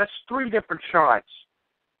bricks. That's 3 different shots.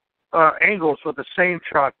 angles with the same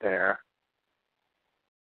shot there.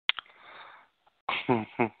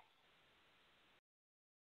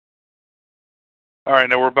 All right,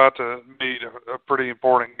 now we're about to meet a pretty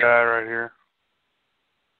important guy right here.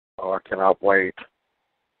 Oh, I cannot wait.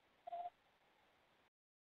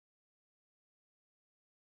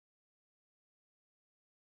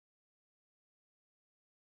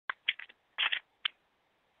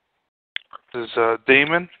 This is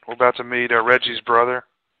Demon. We're about to meet Reggie's brother.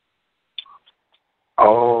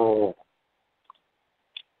 Oh.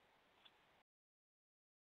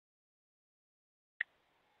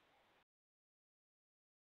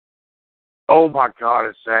 Oh my God,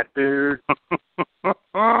 it's that dude.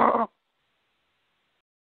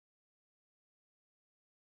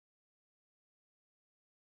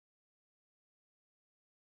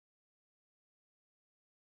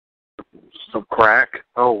 Some crack.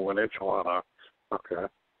 Oh, an enchilada. Okay.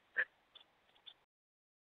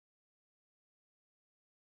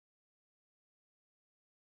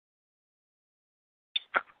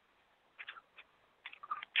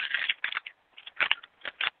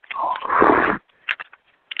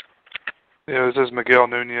 Yeah, this is Miguel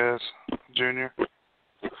Nunez Jr.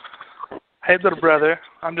 Hey, little brother,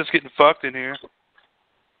 I'm just getting fucked in here.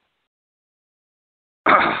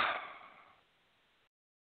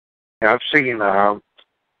 Yeah, I've seen that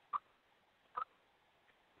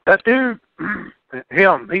dude.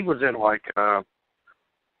 Him. He was in like I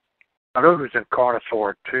know he was in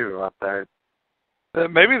Carnosaur too. I think.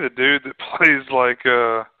 Maybe the dude that plays like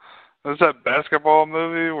what's that basketball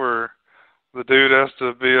movie where the dude has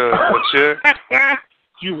to be a chick?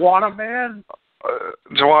 You want a man?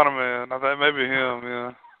 Joanna Man. I think maybe him.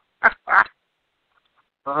 Yeah.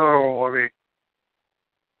 Oh, I mean.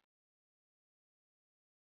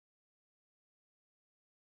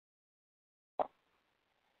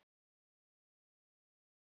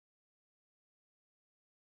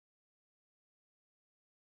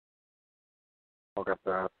 Look at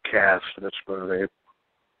the cast of this movie.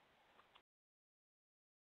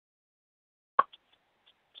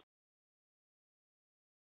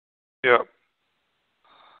 Yep.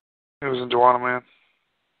 He was in Joanna Man.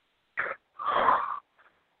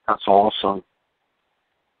 That's awesome.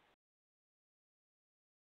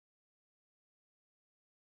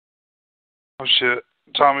 Oh shit.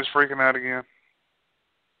 Tommy's freaking out again.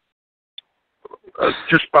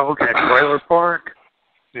 Just by looking at Trailer Park.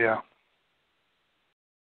 Yeah.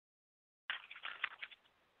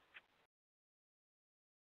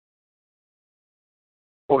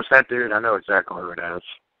 What was that dude? I know exactly who it is.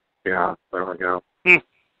 Yeah, there we go.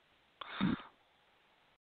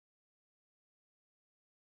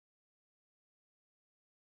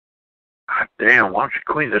 God damn, why don't you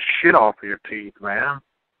clean the shit off of your teeth, man?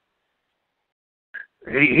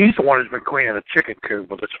 He's the one who's been cleaning the chicken coop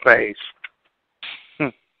with his face.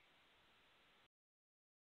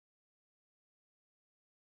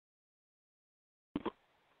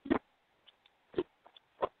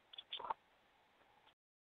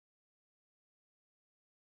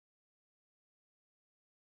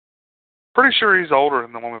 Pretty sure he's older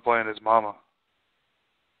than the woman playing his mama.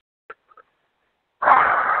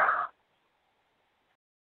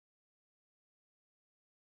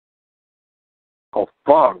 Oh,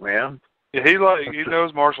 fuck, man. Yeah, he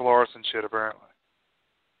knows martial arts and shit apparently.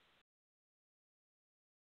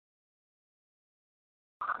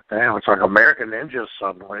 Damn, it's like American Ninjas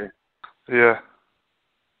suddenly. Yeah.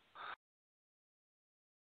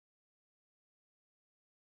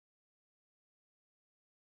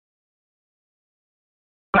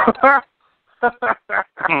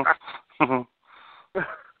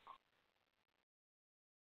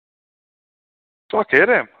 Fuck, hit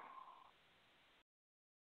him.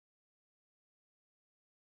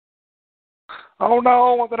 Oh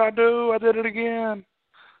no, what did I do? I did it again.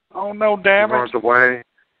 Oh no, damn He runs away.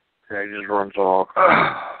 Yeah, he just runs off.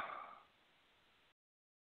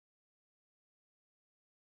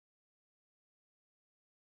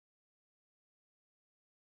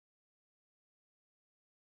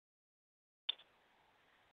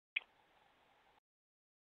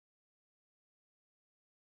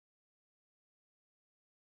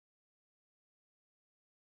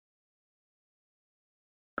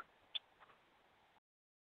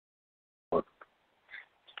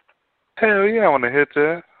 Hell yeah, I want to hit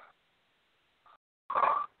that.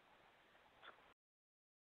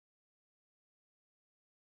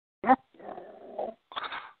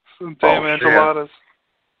 Some damn enchiladas.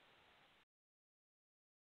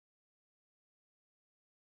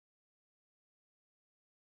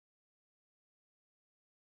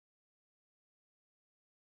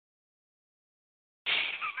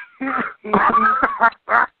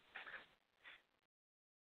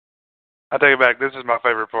 I take it back. This is my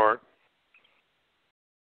favorite part.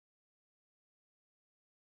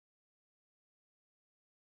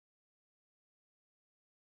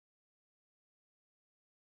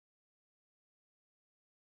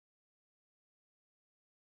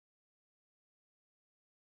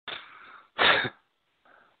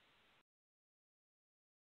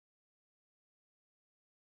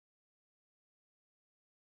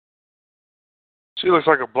 She looks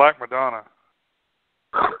like a black Madonna.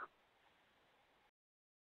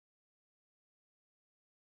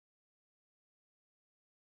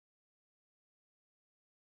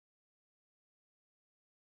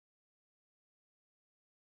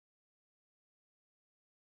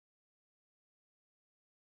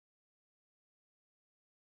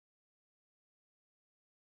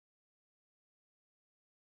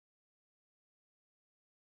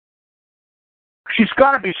 She's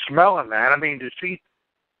got to be smelling that. I mean, does she?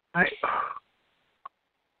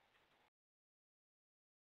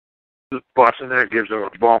 Just busting there gives her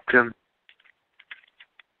a bumpkin.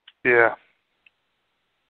 Yeah.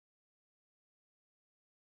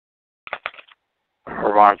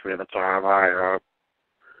 Reminds me of the time I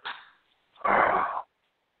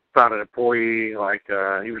found an employee, like,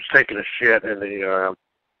 he was taking a shit in the,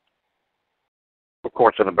 of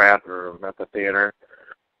course, in the bathroom at the theater.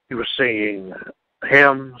 He was singing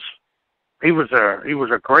hymns. He was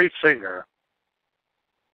a great singer.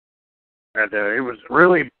 And it was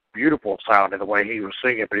really beautiful sounding the way he was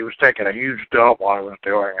singing, but he was taking a huge dump while he was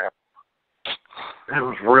doing it. It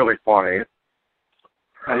was really funny.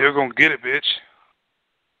 Now you're gonna get it, bitch.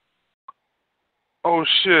 Oh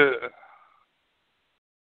shit.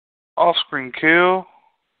 Off-screen kill.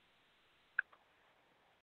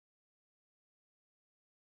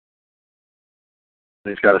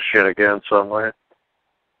 He's got a shit again somewhere.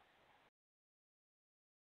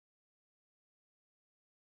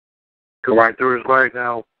 Go right through his leg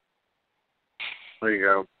now. There you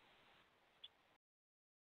go.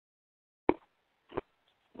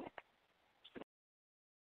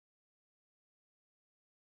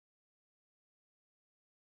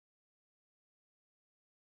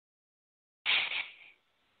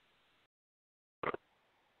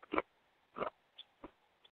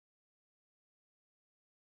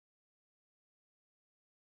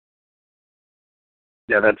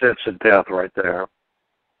 Yeah, that's instant death right there.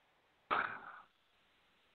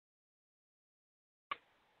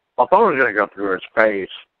 I thought it was going to go through his face.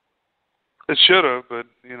 It should have, but,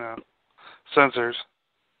 you know, sensors.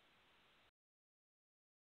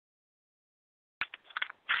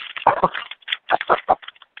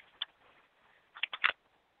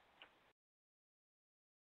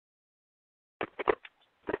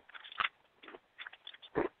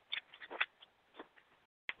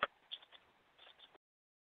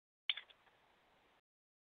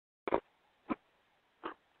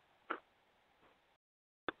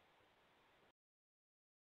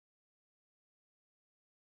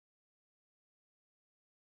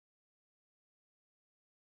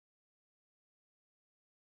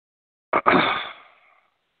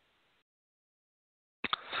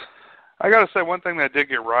 I gotta say, one thing that did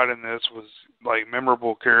get right in this was, like,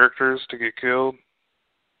 memorable characters to get killed.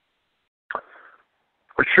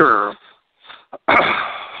 For sure.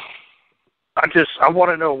 I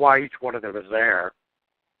want to know why each one of them is there.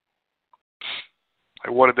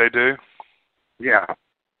 Like, what did they do? Yeah.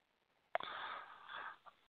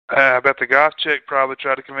 I bet the goth chick probably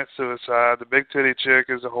tried to commit suicide. The big titty chick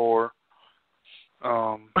is a whore.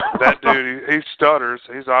 That dude, he stutters.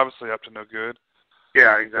 He's obviously up to no good.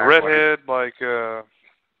 Yeah, exactly. The redhead, like, I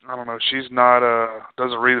don't know, she's not,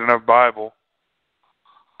 doesn't read enough Bible.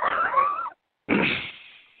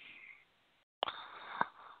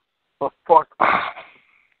 The fuck?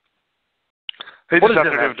 He What just is have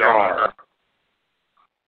in to that do jar?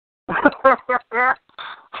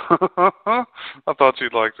 I thought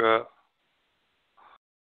you'd like that.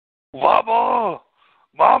 Mama!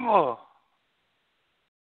 Mama!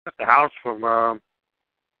 The house from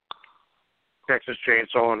Texas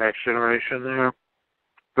Chainsaw Next Generation there.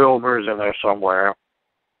 Filmer's in there somewhere.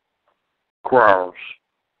 Gross.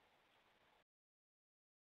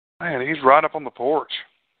 Man, he's right up on the porch.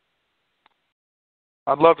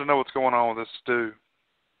 I'd love to know what's going on with this stew.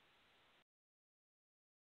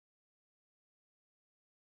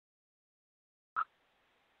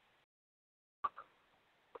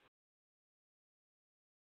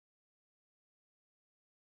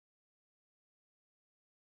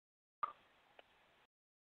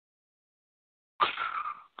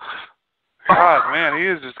 God, man, he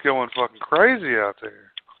is just going fucking crazy out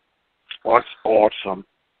there. That's awesome.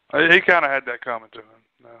 He kind of had that coming to him.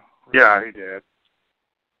 No, Yeah, he did.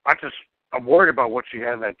 I'm worried about what she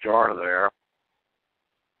had in that jar there.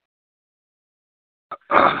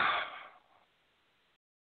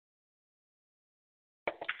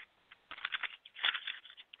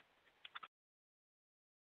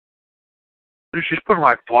 Dude, she's putting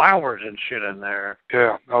like flowers and shit in there.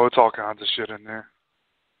 Yeah. Oh, it's all kinds of shit in there.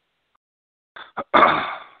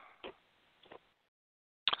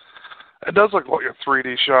 It does look like a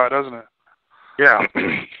 3D shot, doesn't it? Yeah.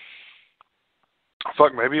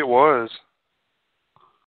 Fuck, maybe it was.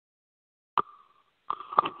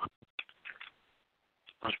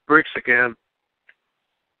 Those bricks again.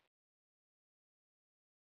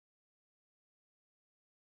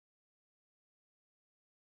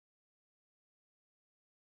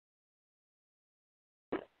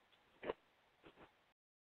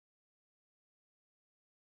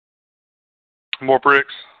 More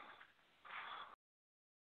bricks.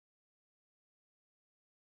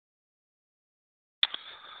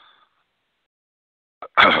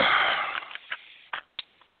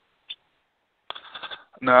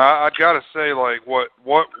 No, I gotta say, like, what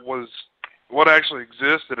actually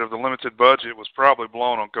existed of the limited budget was probably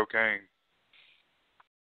blown on cocaine.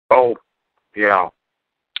 Oh, yeah.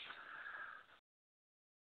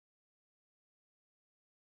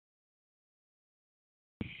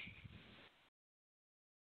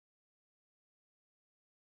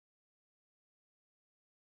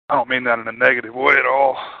 I don't mean that in a negative way at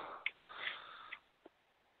all.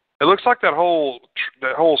 It looks like that whole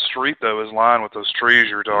street though is lined with those trees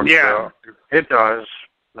you were talking about. Yeah, it does.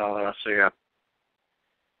 Now that I see it.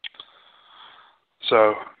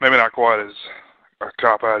 So maybe not quite as a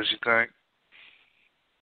cop out as you think.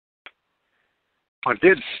 I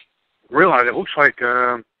did realize it looks like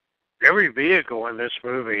every vehicle in this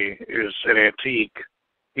movie is an antique,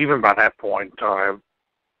 even by that point in time.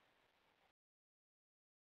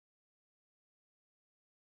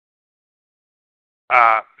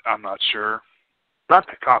 I'm not sure. Not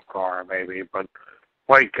the cop car, maybe, but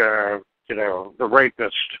like, the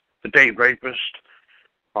rapist, the date rapist,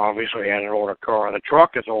 obviously had an older car. The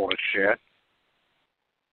truck is old as shit.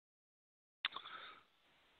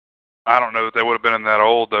 I don't know that they would have been that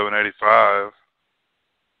old though in '85.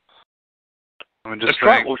 I mean, just the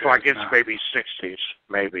truck think, looks like it's maybe 60s,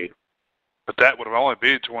 maybe. But that would have only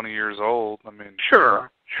been 20 years old. I mean, sure,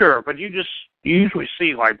 but you usually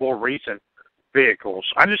see like more recent vehicles.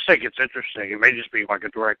 I just think it's interesting. It may just be like a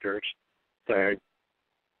director's thing.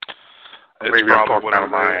 It's maybe probably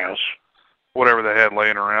whatever they had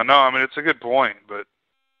laying around. No, I mean, it's a good point, but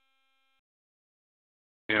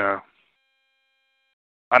you know,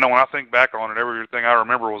 I know when I think back on it, everything I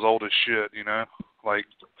remember was old as shit. You know, like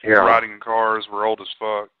riding in cars were old as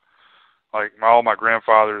fuck. Like all my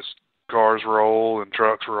grandfather's cars were old and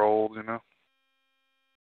trucks were old. You know.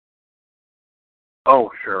 Oh,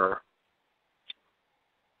 sure.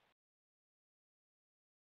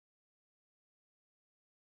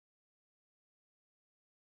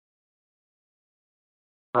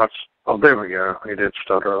 There we go. He did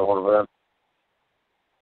stutter a little bit.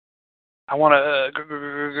 I want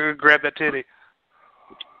to grab that titty.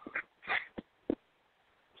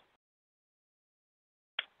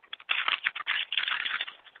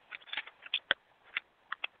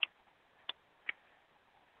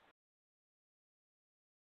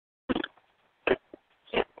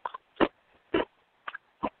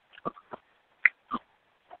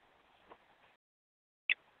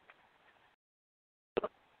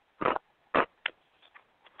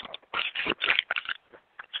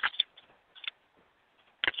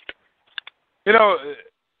 You know,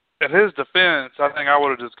 in his defense, I think I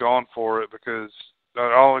would have just gone for it because I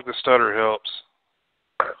don't think the stutter helps.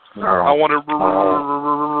 No. I want to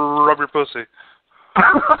rub your pussy.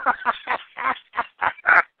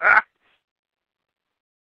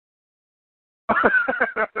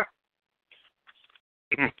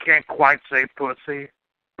 You can't quite say pussy.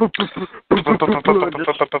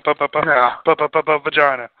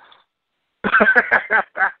 Vagina.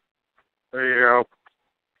 There you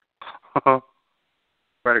go.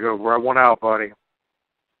 Better go rub one out, buddy.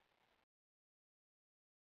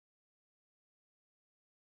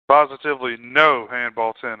 Positively no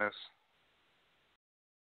handball tennis.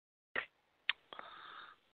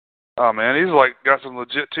 Oh man, he's like got some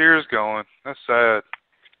legit tears going. That's sad.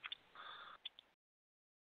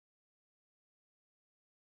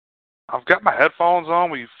 I've got my headphones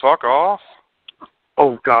on. Will you fuck off?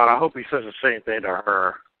 Oh God, I hope he says the same thing to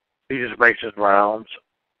her. He just makes his rounds.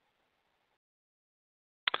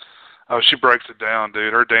 Oh, she breaks it down,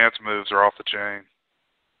 dude. Her dance moves are off the chain.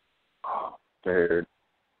 Oh, dude.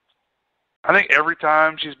 I think every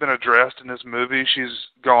time she's been addressed in this movie, she's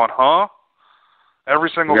gone, huh? Every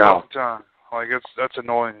single Yeah. fucking time. Like, that's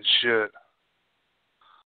annoying as shit.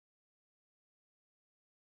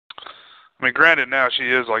 I mean, granted, now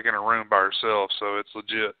she is, like, in a room by herself, so it's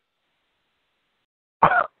legit.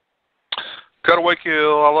 Cutaway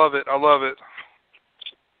kill. I love it. I love it.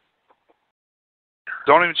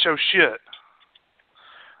 Don't even show shit.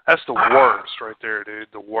 That's the worst right there,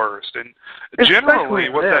 dude. The worst. And generally,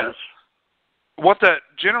 what that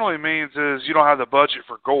generally means is you don't have the budget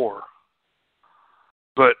for gore.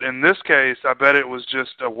 But in this case, I bet it was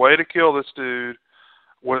just a way to kill this dude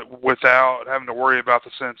without having to worry about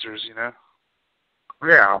the censors, you know?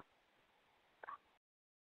 Yeah.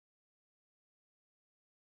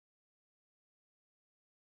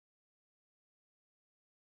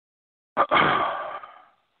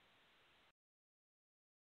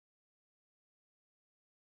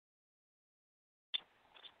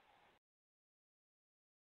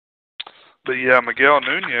 But yeah, Miguel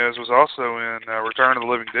Nunez was also in Return of the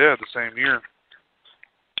Living Dead the same year.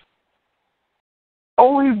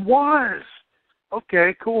 Oh, he was.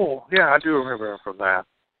 Okay, cool. Yeah, I do remember him from that.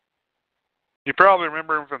 You probably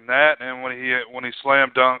remember him from that, and when he slam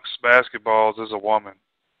dunks basketballs as a woman.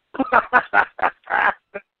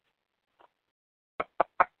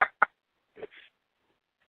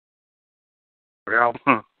 Yeah.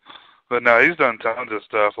 But no, he's done tons of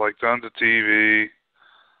stuff, like tons of TV.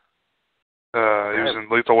 He was in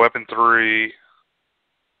Lethal Weapon 3.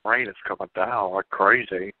 Rain is coming down like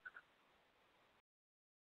crazy.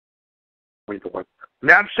 Lethal Weapon.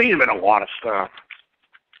 Now, I've seen him in a lot of stuff.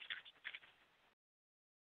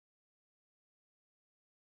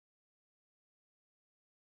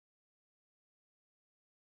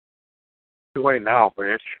 Too late now,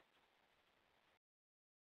 bitch.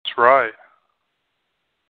 That's right.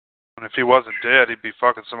 And if he wasn't dead, he'd be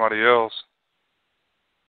fucking somebody else.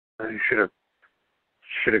 You should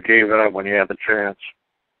have gave it up when you had the chance.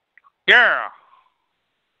 Yeah.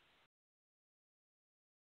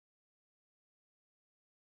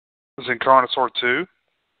 Was in Carnosaur 2.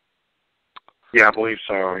 Yeah, I believe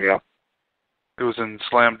so. Yeah. It was in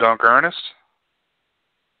Slam Dunk Ernest.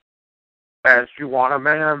 As You Want a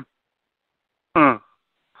Man.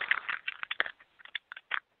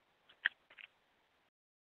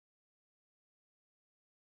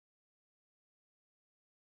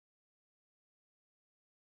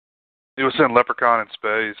 He was in Leprechaun in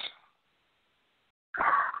Space.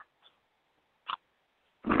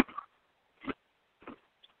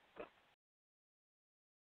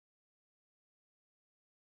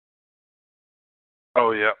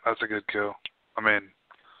 Oh yeah, that's a good kill. I mean,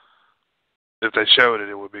 if they showed it,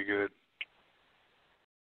 it would be good.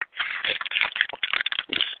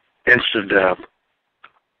 Instant death.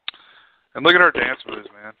 And look at her dance moves,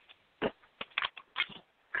 man.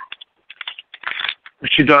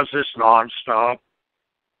 She does this nonstop.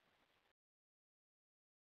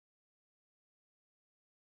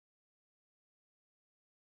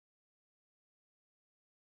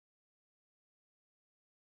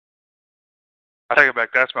 I take it back.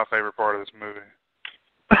 That's my favorite part of this movie.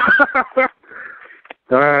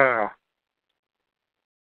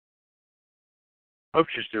 Hope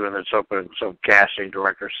she's doing this hoping some casting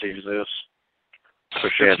director sees this. So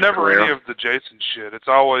It's never any of the Jason shit. It's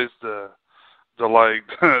always the like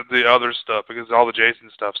the other stuff, because all the Jason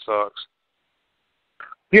stuff sucks.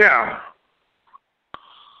 Yeah.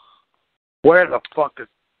 Where the fuck is?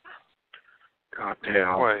 God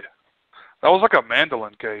damn. Wait, that was like a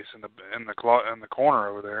mandolin case in the corner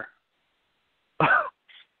over there.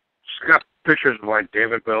 It's got pictures of like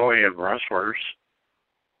David Bowie and wrestlers.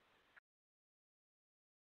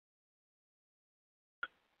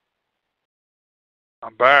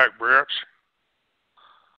 I'm back, bitch.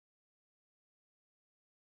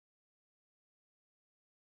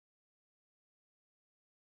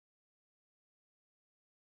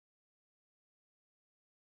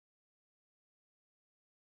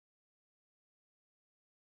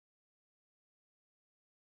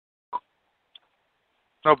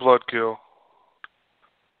 No blood kill.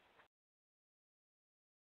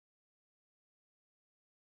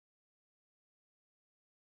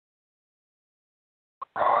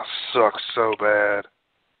 Oh, it sucks so bad.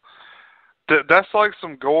 That's like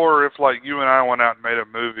some gore if like you and I went out and made a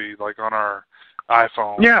movie like on our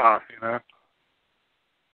iPhone. Yeah. You know?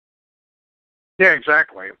 Yeah,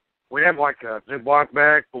 exactly. We have like a Ziploc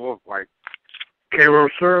bag full of like Karo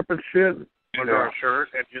syrup and shit under our shirt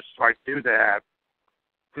and just like do that.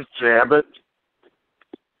 Just jab it.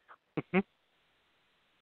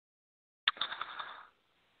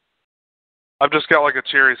 I've just got like a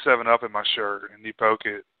cherry 7-Up in my shirt, and you poke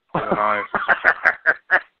it with a knife.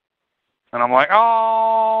 And I'm like,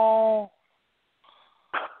 oh.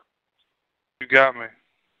 You got me.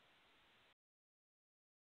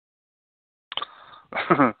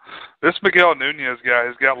 This Miguel Nunez guy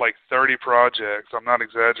has got like 30 projects. I'm not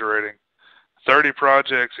exaggerating. 30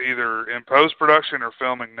 projects either in post-production or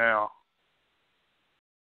filming now.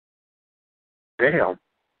 Damn.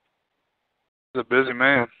 He's a busy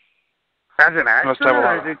man. As an actor, Must have a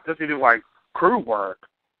lot or does he do like crew work?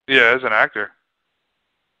 Yeah, as an actor.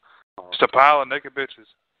 Just a pile of naked bitches.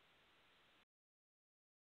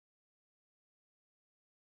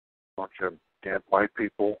 Bunch of dead white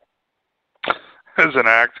people. As an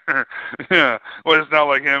actor. Yeah. Well, it's not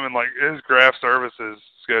like him and like his craft services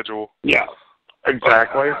schedule. Yeah,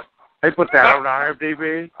 exactly. They put that on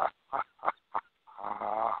IMDb.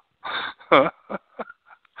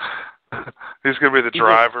 He's going to be the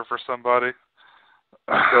driver for somebody.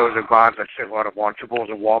 Goes and buys a shitload of Lunchables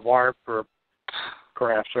at Walmart for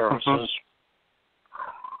craft services.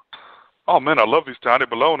 Oh, man, I love these tiny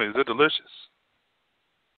bolognas. They're delicious.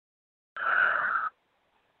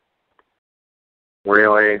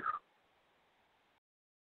 Really?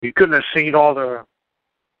 You couldn't have seen all the...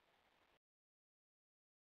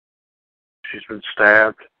 She's been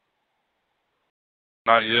stabbed.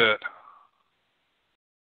 Not yet.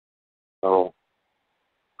 Oh.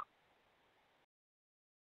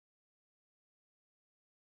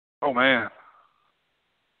 Oh, man.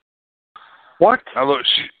 What? Now, look,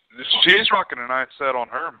 she's rocking a nice set on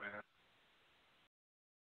her, man.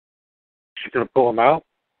 She's going to pull him out?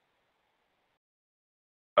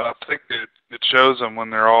 I think it shows them when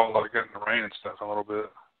they're all like in the rain and stuff a little bit.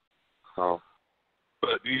 Oh.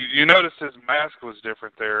 But you noticed his mask was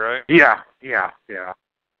different there, right? Yeah.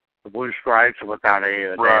 The blue stripes without any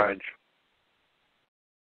of the damage.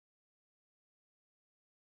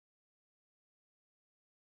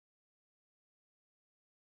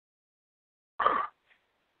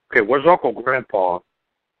 Okay, where's Uncle Grandpa?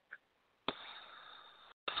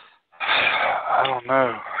 I don't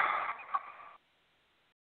know.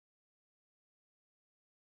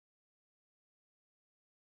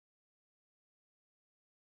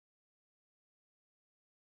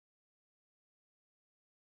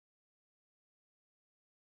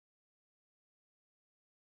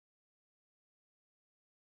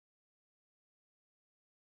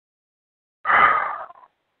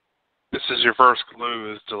 This is your first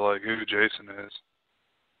clue as to like who Jason is.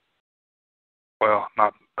 Well,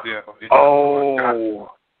 not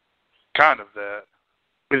Oh, kind of that.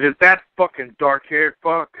 is it that fucking dark-haired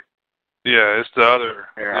fuck? Yeah, it's the other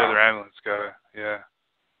ambulance guy. Yeah.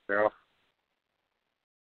 Yeah.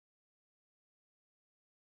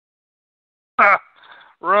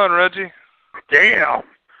 Run, Reggie. Damn.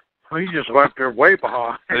 He just left her way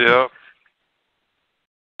behind. Yep.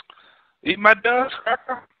 Eat my dust,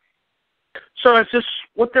 cracker. So is this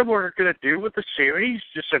what they were going to do with the series?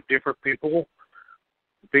 Just have different people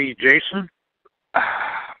be Jason?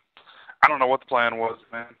 I don't know what the plan was,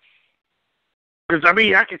 man. Because, I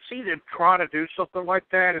mean, I can see them trying to do something like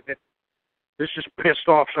that, and this just pissed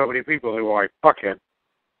off so many people who are like, fuck it.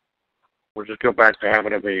 We'll just go back to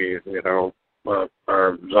having it be, a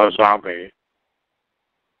zombie.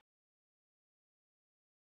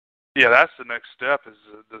 Yeah, that's the next step is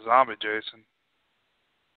the zombie Jason.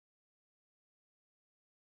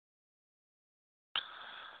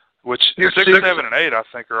 Which 6, 7, and 8, I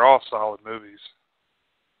think, are all solid movies.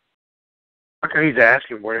 Okay, he's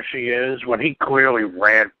asking where she is when he clearly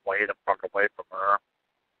ran way the fuck away from her.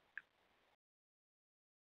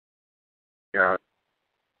 Yeah.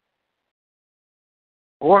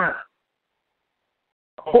 What?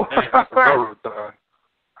 Her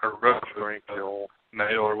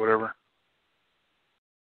nail or whatever.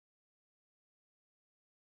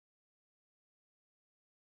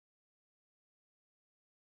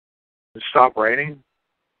 It stopped raining?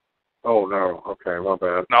 Oh, no. Okay, my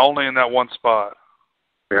bad. Not only in that one spot.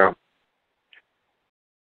 Yeah.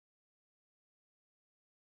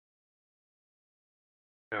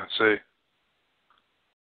 Yeah, see.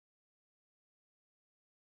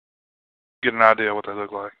 Get an idea what they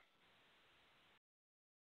look like.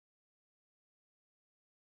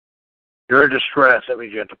 You're in distress. That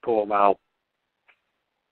means you have to pull them out.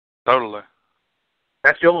 Totally.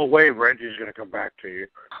 That's the only way Reggie's going to come back to you.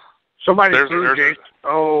 Somebody threw Jason.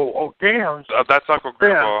 Oh, damn. That's Uncle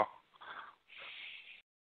Grandpa. Yeah.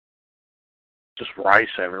 Just rice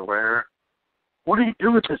everywhere. What do you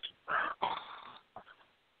do with this?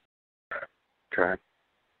 Okay.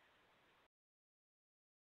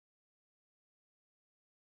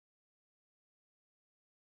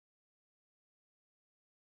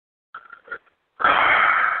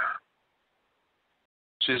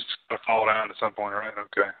 She's going to fall down at some point, right?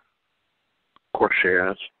 Okay. Of course she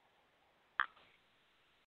is.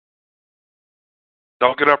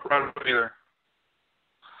 Don't get up right away either.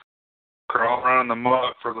 Crawl around in the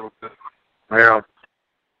mud for a little bit. Yeah.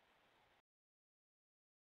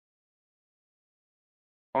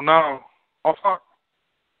 Oh no. Oh fuck.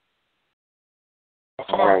 Oh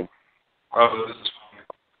fuck. Oh, this is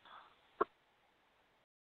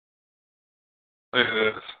funny. Look at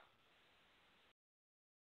this.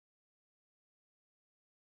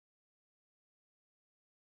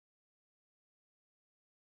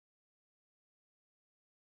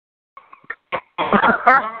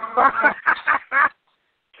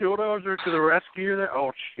 Killdozer to the rescue there?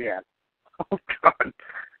 Oh, shit. Oh, God.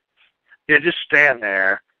 Yeah, just stand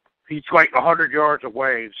there. He's like 100 yards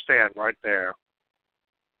away and stand right there.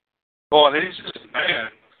 Well, he's just a man.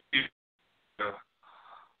 He's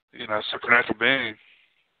a supernatural being.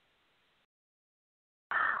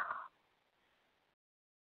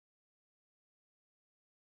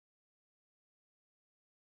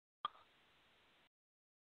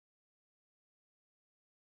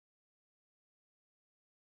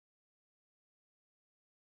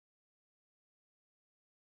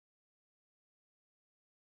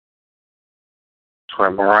 That's why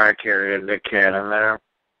Mariah Carey and Nick Cannon there.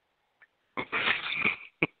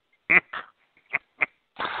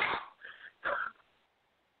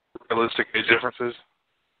 Realistic age differences.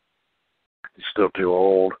 He's still too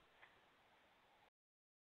old.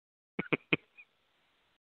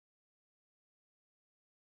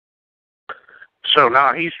 So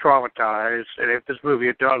now he's traumatized, and if this movie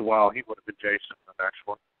had done well, he would have been Jason in the next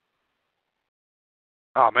one.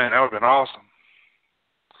 Oh man, that would have been awesome.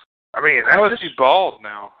 I mean, how is he bald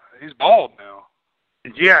now? He's bald now.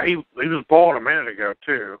 Yeah, he was bald a minute ago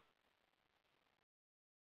too.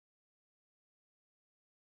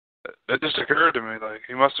 It just occurred to me, like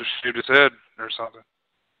he must have shaved his head or something.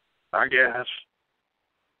 I guess.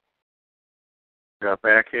 Got a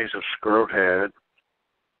bad case of scrot head.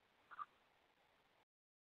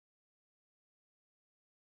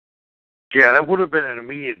 Yeah, that would have been an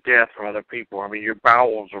immediate death for other people. I mean, your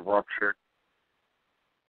bowels are ruptured.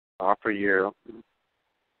 Not for you.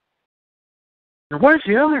 And where's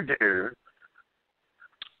the other dude?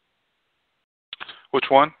 Which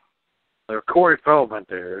one? The Corey Feldman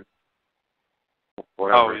dude.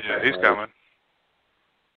 Oh yeah, he's coming.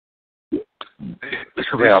 He's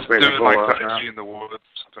doing like Tai Chi in the woods or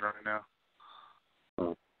something right now.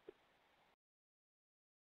 Oh.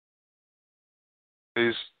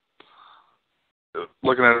 He's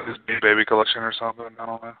looking at his baby collection or something. I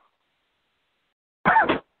don't know.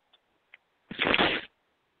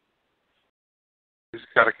 He's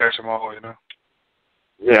got to catch them all, you know.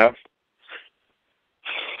 Yeah.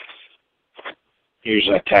 Here's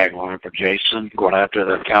that tagline for Jason, going after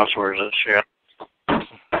the counselors and shit.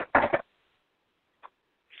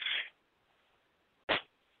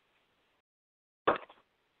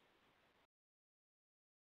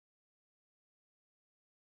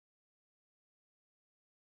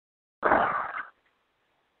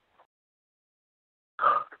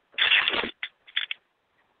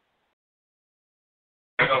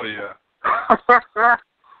 Hell yeah.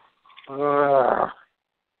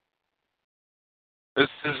 This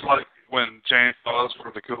is like when chainsaws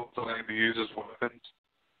were the cool thing to use as weapons.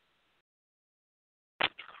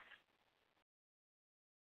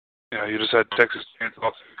 Yeah, you just had Texas chainsaws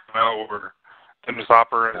come out where Dennis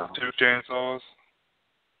Hopper had 2 chainsaws.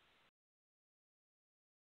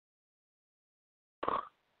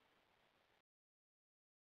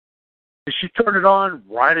 Did she turn it on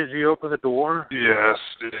right as he opened the door? Yes,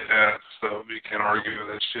 yeah, so you can't argue with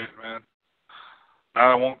that shit, man.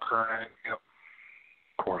 I won't cry. Yep.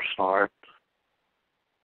 Of course not.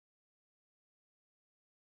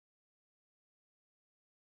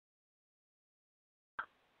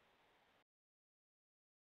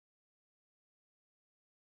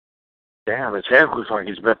 Damn, his head looks like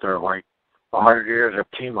he's been there like 100 years of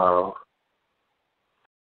chemo.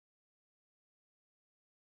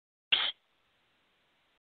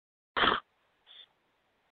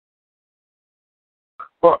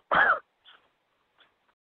 What?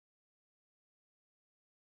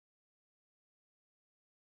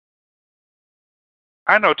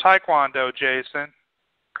 I know Taekwondo, Jason.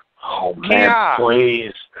 Oh, man, Kia.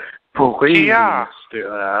 please. Please Kia. do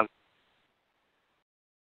that.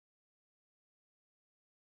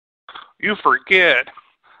 You forget.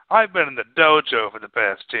 I've been in the dojo for the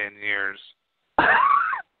past 10 years.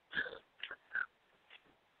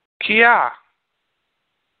 Kia.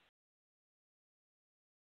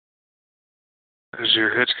 Is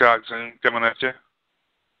your Hitchcock Zoom coming at you?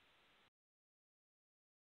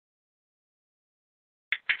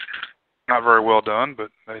 Not very well done,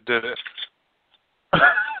 but they did it.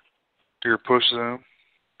 Your push zoom.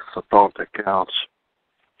 the thought that counts.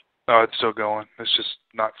 Oh, it's still going. It's just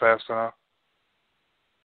not fast enough.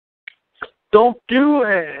 Don't do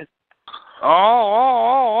it!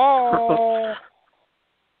 Oh.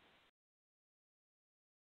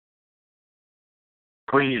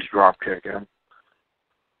 Please drop kick him.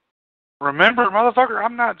 Remember, motherfucker,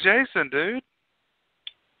 I'm not Jason, dude.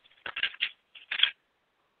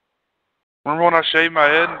 Remember when I shaved my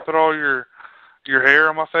head and put all your hair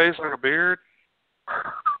on my face like a beard?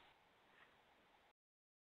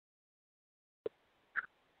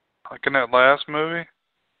 Like in that last movie?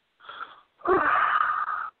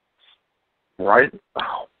 Right?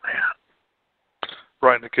 Oh, man.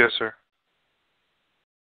 Right in the kisser.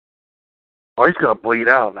 Oh, he's going to bleed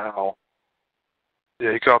out now.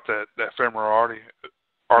 Yeah, he caught that femoral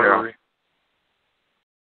artery.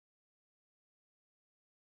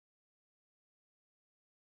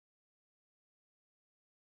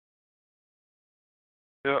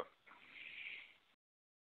 Yep.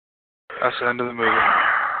 That's the end of the movie.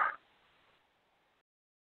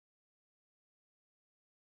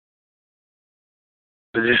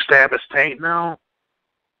 Did you stab his taint now?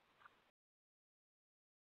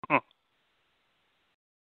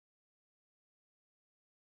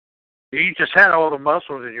 You just had all the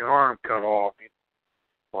muscles in your arm cut off.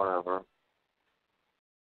 Whatever.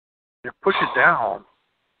 You push it down.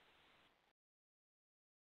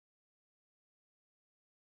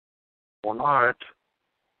 Or not.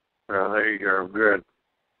 Yeah, there you go. Good.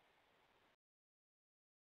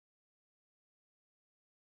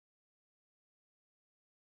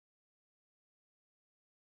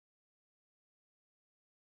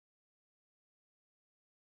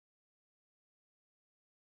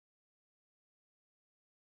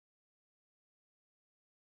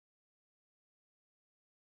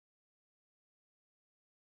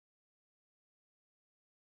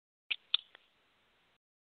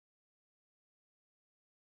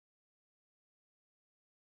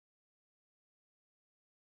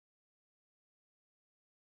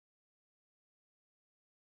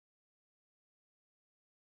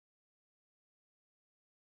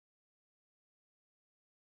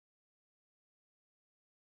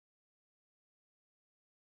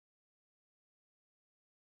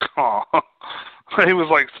 Oh, he was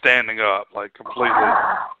like standing up, like completely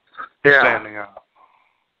standing up.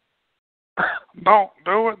 Don't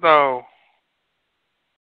do it though.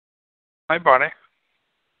 Hey, buddy.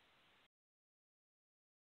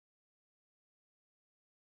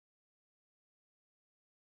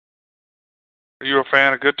 Are you a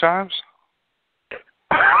fan of Good Times?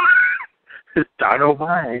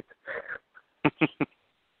 Dynamite.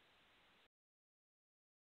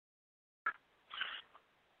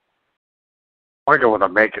 I go with a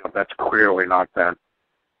makeup that's clearly not that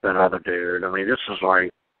other dude. I mean, this is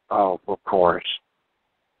like, oh, of course.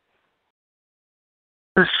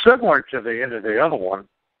 It's similar to the end of the other one,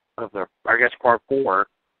 of the, I guess, part 4.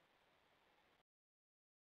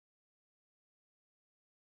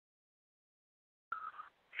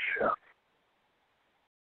 Shit.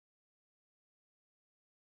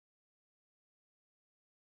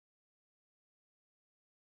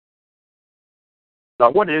 Now,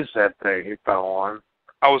 what is that thing he fell on?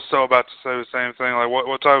 I was so about to say the same thing. Like,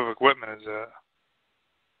 what type of equipment is that?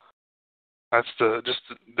 That's just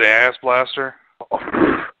the ass blaster,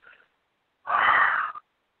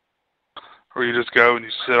 where you just go and you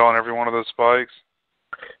sit on every one of those spikes.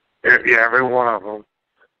 Yeah, every one of them.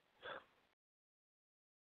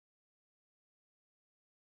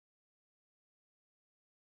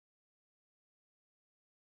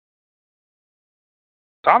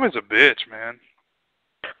 Tommy's a bitch, man.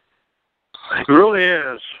 He really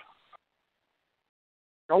is.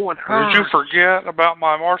 No one hurt. Did you forget about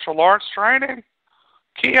my martial arts training?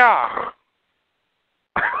 Kia!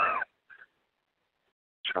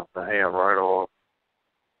 Chop the hand right off.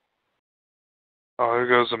 Oh, here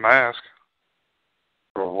goes the mask.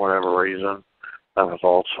 For whatever reason. That was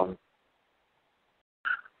awesome.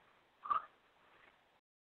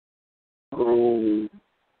 Ooh.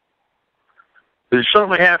 Did you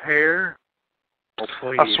suddenly have hair? Oh,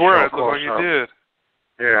 please, I swear it looked like you did.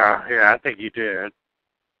 Yeah, I think you did.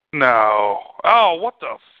 No. Oh, what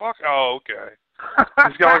the fuck? Oh, okay.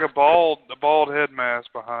 He's got like a bald head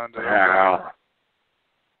mask behind it. Yeah.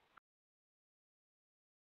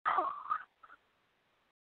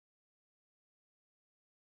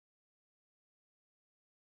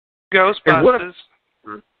 Okay. Ghostbusters.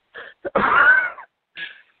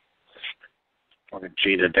 Fucking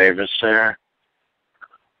Gina Davis there.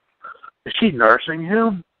 Is she nursing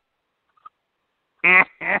him?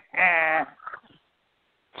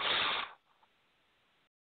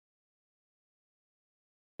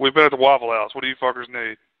 We've been at the Waffle House. What do you fuckers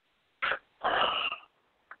need?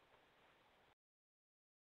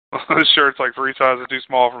 This shirt's like 3 sizes too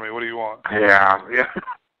small for me. What do you want? Yeah.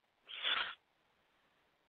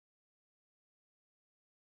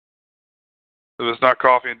 If it's not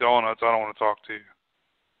coffee and donuts, I don't want to talk to you.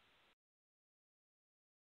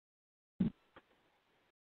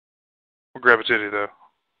 We'll grab a titty, though.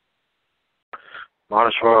 Might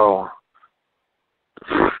as well.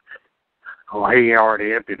 Well, he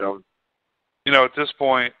already emptied them. You know, at this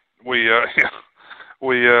point, we're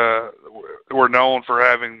known for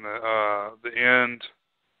having the end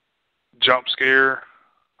jump scare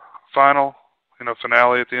final,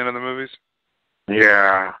 finale at the end of the movies.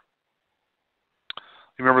 Yeah.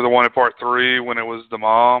 You remember the one in part 3 when it was the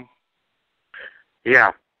mom?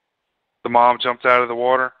 Yeah. The mom jumped out of the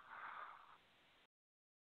water.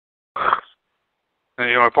 And,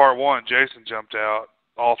 in part 1, Jason jumped out,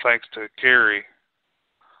 all thanks to Carrie.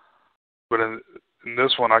 But in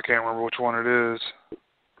this one, I can't remember which one it is.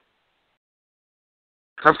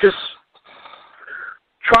 I'm just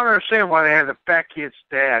trying to understand why they had the fat kid's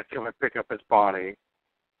dad come and pick up his body.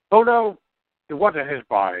 Oh, no, it wasn't his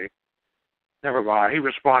body. Never mind. He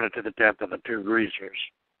responded to the death of the 2 greasers.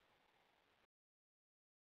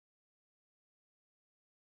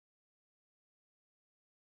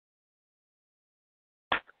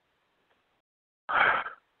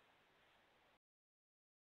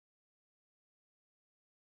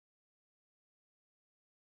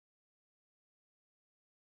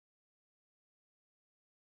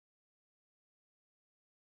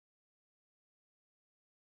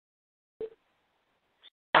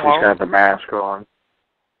 He's got the mask on.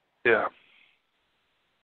 Yeah.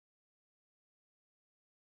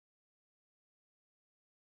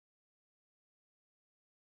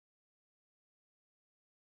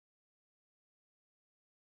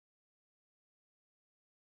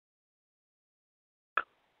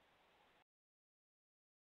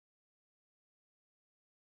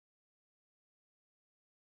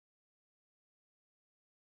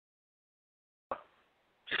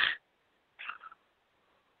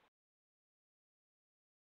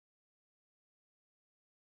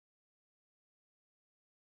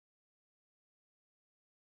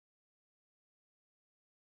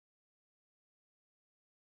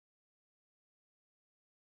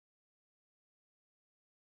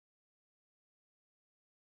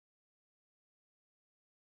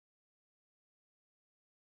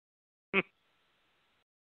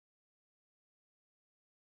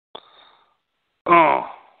 Oh.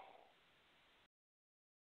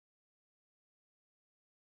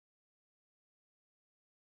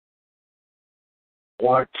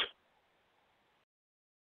 What?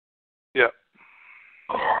 Yeah.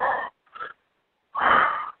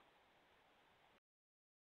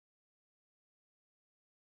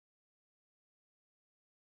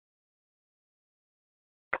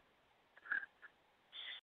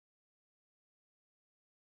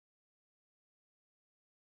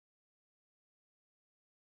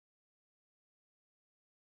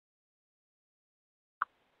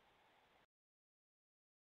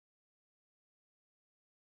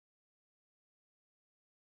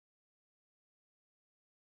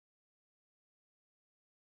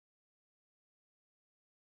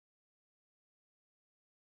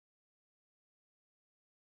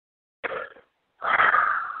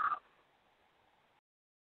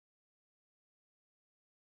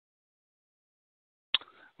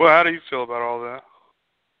 Well, how do you feel about all that?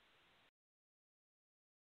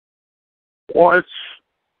 What?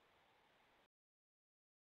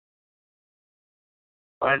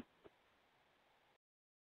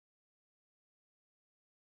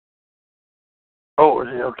 Oh,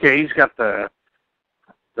 okay. He's got the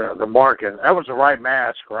marking. That was the right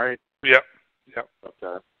mask, right? Yep. Yep.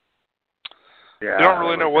 Okay. Yeah. You don't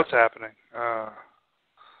really know what's happening. You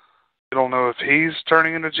don't know if he's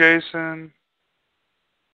turning into Jason.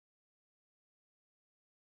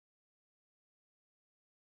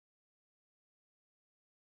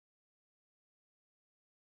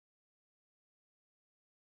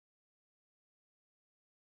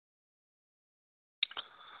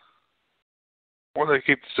 Or they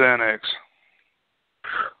keep the Xanax.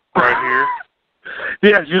 Right here.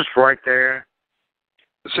 Yeah, just right there.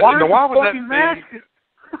 So, why would that be?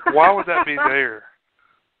 Why would that be there?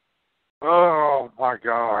 Oh my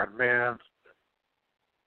God, man!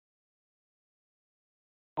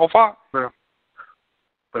 Oh, fuck.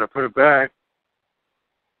 Better put it back.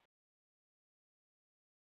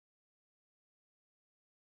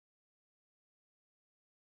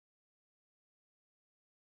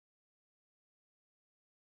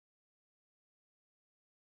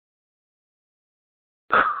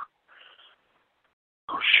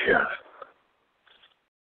 Oh, shit.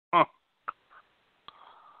 Huh.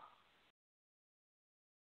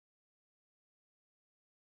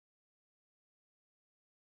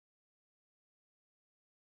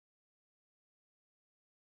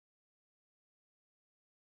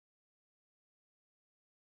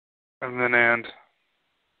 And then end.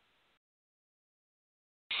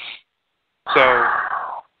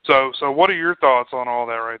 So what are your thoughts on all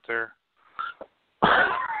that right there?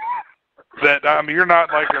 That, I mean, you're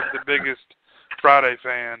not like the biggest Friday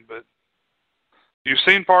fan, but you've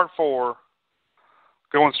seen part 4.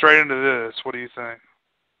 Going straight into this, what do you think?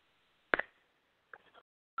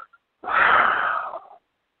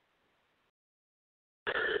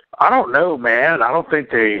 I don't know, man. I don't think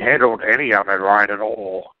they handled any of it right at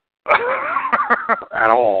all. At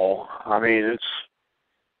all. I mean, it's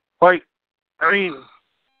like,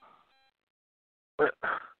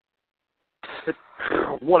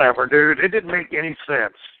 whatever, dude. It didn't make any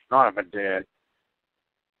sense. None of it did.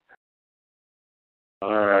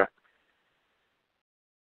 I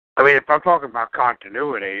mean, if I'm talking about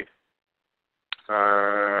continuity,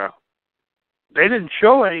 they didn't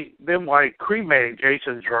show them like cremating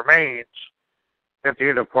Jason's remains at the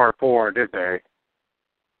end of part 4, did they?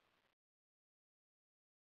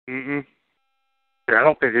 Mm-mm. Yeah, I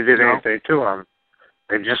don't think they did anything to him.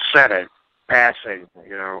 They just said it, passing,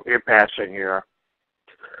 in passing here.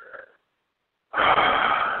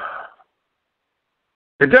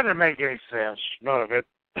 It doesn't make any sense, none of it.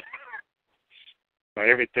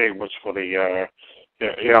 Everything was for the,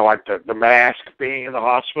 like the mask being in the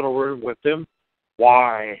hospital room with them.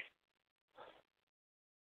 Why?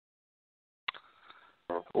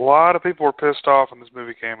 A lot of people were pissed off when this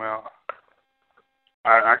movie came out.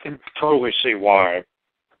 I can totally see why.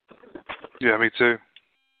 Yeah, me too.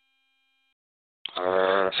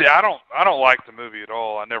 See, I don't like the movie at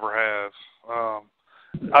all. I never have.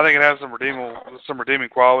 I think it has some redeeming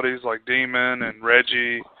qualities, like Demon and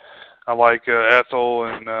Reggie. I like Ethel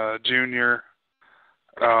and Junior.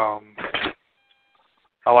 I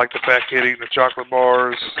like the fat kid eating the chocolate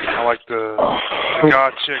bars. I like the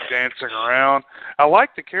god chick dancing around. I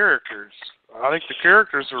like the characters. I think the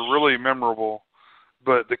characters are really memorable,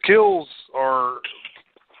 but the kills are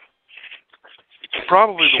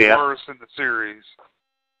probably the worst in the series.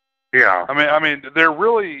 Yeah. I mean, they're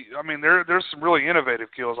really. I mean, there's some really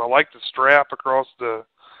innovative kills. I like the strap across the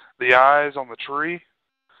eyes on the tree.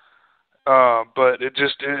 But it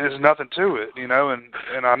is nothing to it, and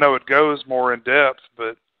I know it goes more in depth,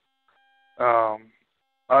 but I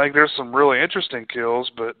think there's some really interesting kills,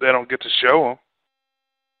 but they don't get to show them.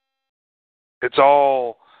 It's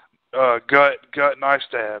all gut knife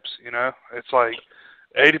stabs, It's like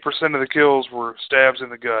 80% of the kills were stabs in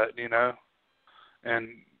the gut, and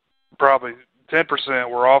probably 10%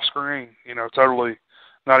 were off screen, totally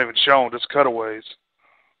not even shown, just cutaways.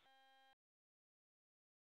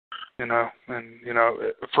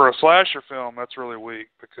 For a slasher film, that's really weak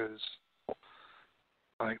because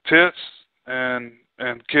I think tits and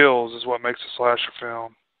kills is what makes a slasher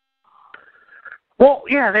film. Well,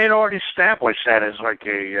 yeah, they'd already established that as like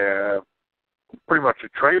a pretty much a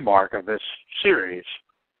trademark of this series.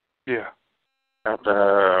 Yeah.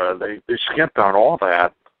 And they skipped on all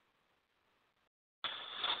that.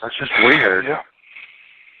 That's just weird. Yeah.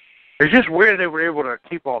 It's just weird they were able to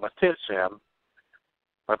keep all the tits in.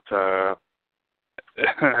 But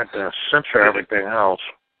had to censor everything else.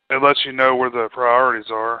 It lets you know where the priorities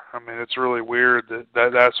are. I mean, it's really weird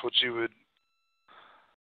that's what you would.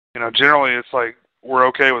 Generally it's like we're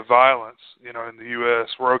okay with violence. In the U.S.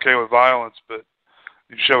 we're okay with violence, but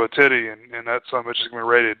you show a titty and that son of a bitch is gonna be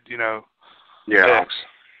rated, yeah. X.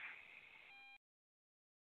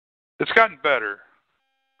 It's gotten better,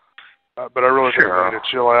 but I really think we need to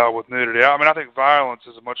chill out with nudity. I mean, I think violence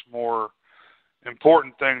is a much more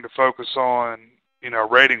important thing to focus on,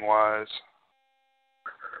 rating wise.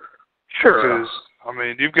 Sure. Because, I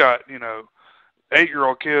mean, you've got,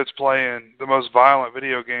 8-year-old kids playing the most violent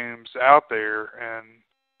video games out there, and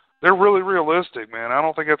they're really realistic, man. I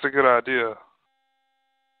don't think that's a good idea.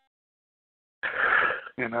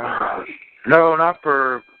 No, not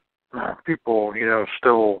for people,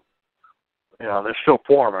 still, they're still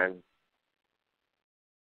forming.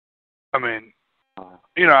 I mean,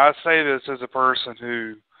 I say this as a person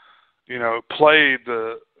who, played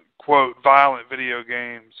the, quote, violent video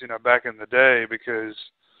games, back in the day because,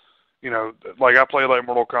 like I played like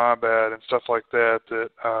Mortal Kombat and stuff like that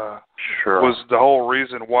sure. was the whole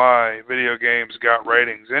reason why video games got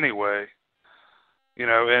ratings anyway.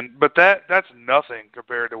 But that's nothing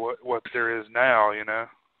compared to what there is now,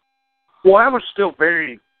 Well, that was still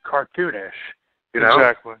very cartoonish,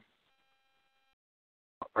 Exactly.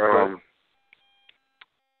 I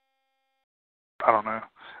don't know.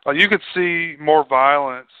 Like, you could see more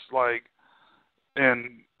violence, like,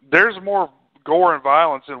 there's more gore and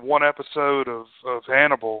violence in one episode of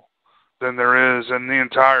Hannibal than there is in the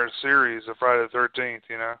entire series of Friday the 13th,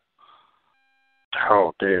 you know?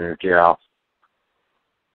 Oh, dude, yeah.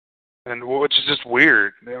 And which is just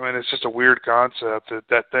weird. I mean, it's just a weird concept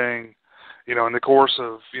that thing, you know, in the course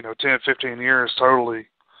of, 10, 15 years, totally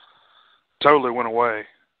went away.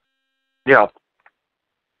 Yeah.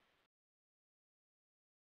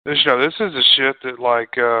 This is the shit that,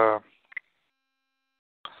 like,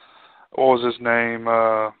 what was his name?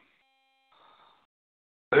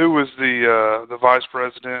 Who was the vice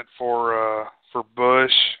president for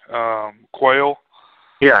Bush? Quayle.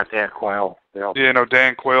 Yeah, Dan Quayle. Yeah. Yeah,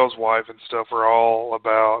 Dan Quayle's wife and stuff are all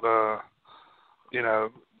about,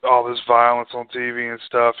 all this violence on TV and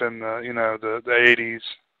stuff in the 80s.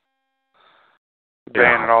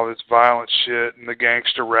 Banning all this violent shit and the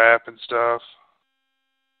gangster rap and stuff.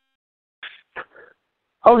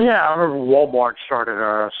 Oh, yeah, I remember Walmart started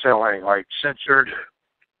selling, like, censored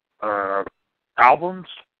albums.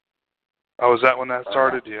 Oh, is that when that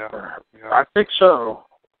started? Yeah. I think so.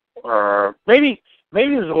 Maybe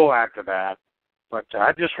it was a little after that, but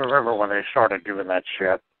I just remember when they started doing that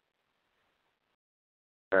shit.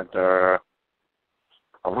 And I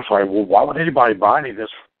was like, well, why would anybody buy any of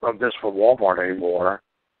this from Walmart anymore?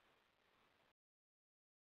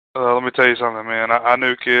 Let me tell you something, man. I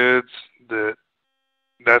knew kids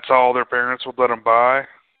that's all their parents would let them buy.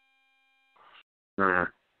 Mm.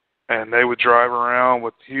 And they would drive around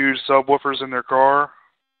with huge subwoofers in their car.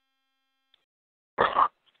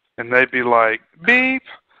 And they'd be like, beep,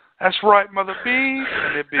 that's right, mother, beep.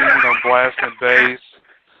 And it'd be, blasting bass.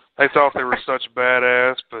 They thought they were such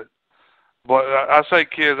badass, but I say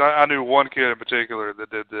kids, I knew one kid in particular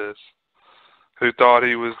that did this, who thought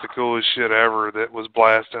he was the coolest shit ever, that was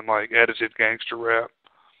blasting, like, edited gangster rap.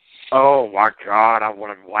 Oh, my God, I would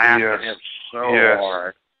have laughed at him so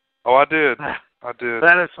hard. Oh, I did.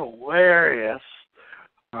 That is hilarious.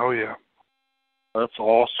 Oh, yeah. That's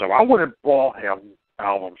awesome. I would have bought him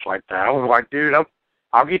albums like that. I was like, dude,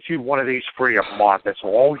 I'll get you one of these free a month as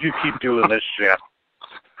long as you keep doing this shit.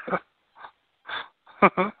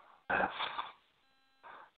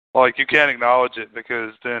 Like, you can't acknowledge it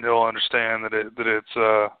because then he'll understand that it's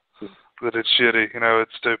shitty.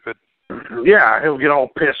 It's stupid. Yeah, he'll get all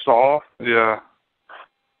pissed off. Yeah.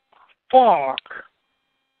 Fuck.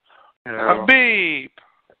 A beep.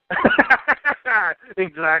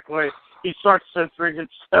 Exactly. He starts censoring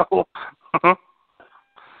himself.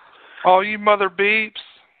 Oh, you mother beeps.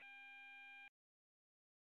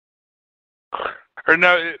 Or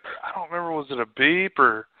no, I don't remember. Was it a beep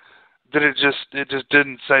or did it just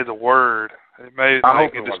didn't say the word? It may. I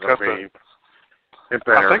hope it it just was cut a beep.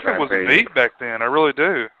 I think it was a beep back then. I really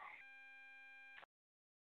do.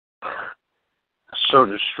 So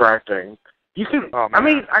distracting. You can. Oh, I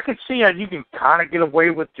mean, I can see how you can kind of get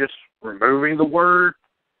away with just removing the word,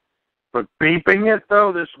 but beeping it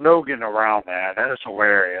though, there's no getting around that. That is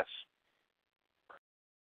hilarious.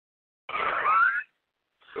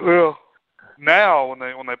 Well, now when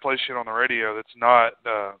they play shit on the radio, that's not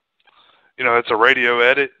it's a radio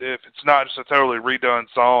edit. If it's not just a totally redone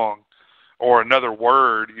song or another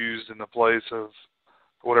word used in the place of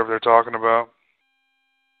whatever they're talking about,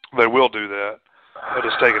 they will do that. They'll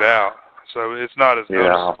just take it out, so it's not as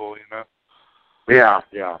noticeable, Yeah.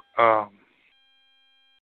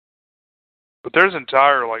 But there's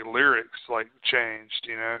entire lyrics changed,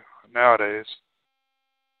 nowadays.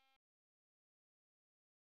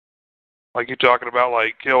 Like you talking about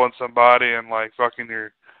killing somebody and fucking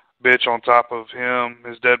your bitch on top of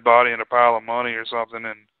his dead body in a pile of money or something,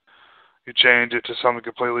 and you change it to something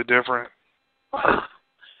completely different.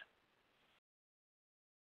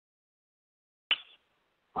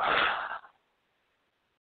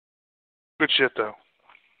 Good shit though.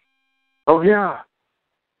 Oh yeah.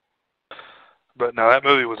 But no, that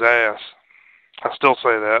movie was ass. I still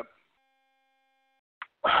say that.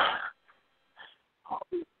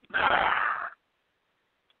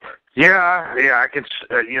 Yeah, I can.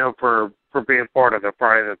 For being part of the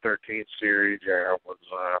Friday the 13th series, it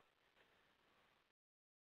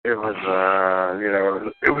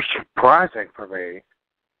was surprising for me.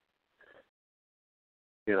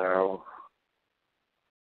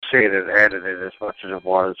 Seeing it edited as much as it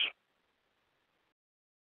was.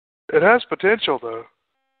 It has potential, though.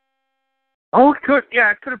 Oh, it could.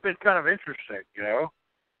 Yeah, it could have been kind of interesting,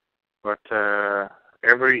 But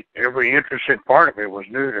every interesting part of it was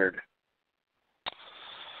neutered.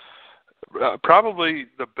 probably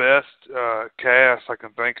the best cast I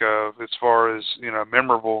can think of as far as,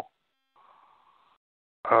 memorable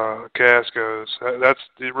cast goes. That's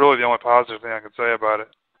really the only positive thing I can say about it.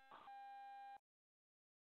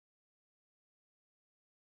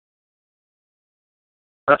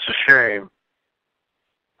 That's a shame.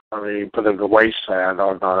 I mean, put them to waste that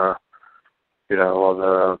on on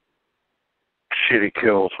the shitty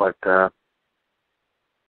kills like that.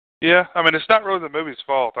 Yeah, I mean, it's not really the movie's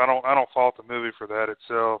fault. I don't fault the movie for that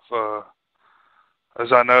itself.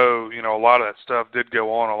 As I know, a lot of that stuff did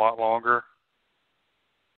go on a lot longer.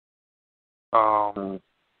 Who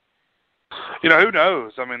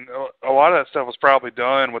knows? I mean, a lot of that stuff was probably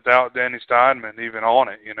done without Danny Steinman even on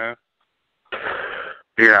it,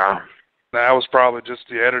 Yeah. That was probably just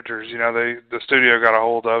the editors. The studio got a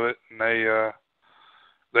hold of it, and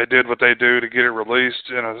they did what they do to get it released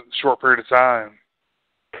in a short period of time,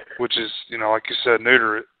 which is, like you said,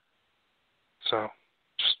 neuter it. So,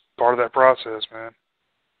 just part of that process, man.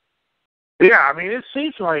 Yeah, I mean, it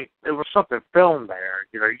seems like there was something filmed there.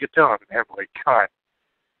 You could tell it was heavily cut.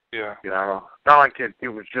 Yeah. Not like it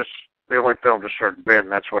was just, they only filmed a certain bit,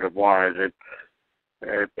 and that's what it was.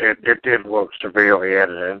 It did look severely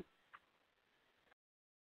edited.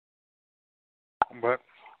 But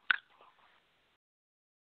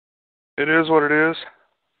it is what it is.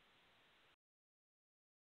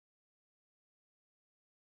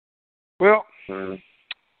 Well,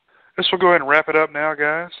 this will go ahead and wrap it up now,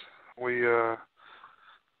 guys. We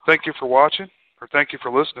thank you for watching, or thank you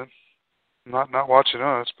for listening. Not watching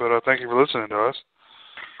us, but thank you for listening to us.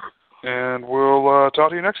 And we'll talk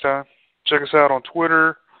to you next time. Check us out on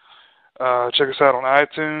Twitter. Check us out on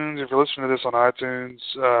iTunes. If you're listening to this on iTunes,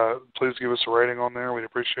 please give us a rating on there. We'd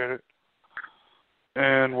appreciate it.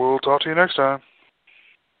 And we'll talk to you next time.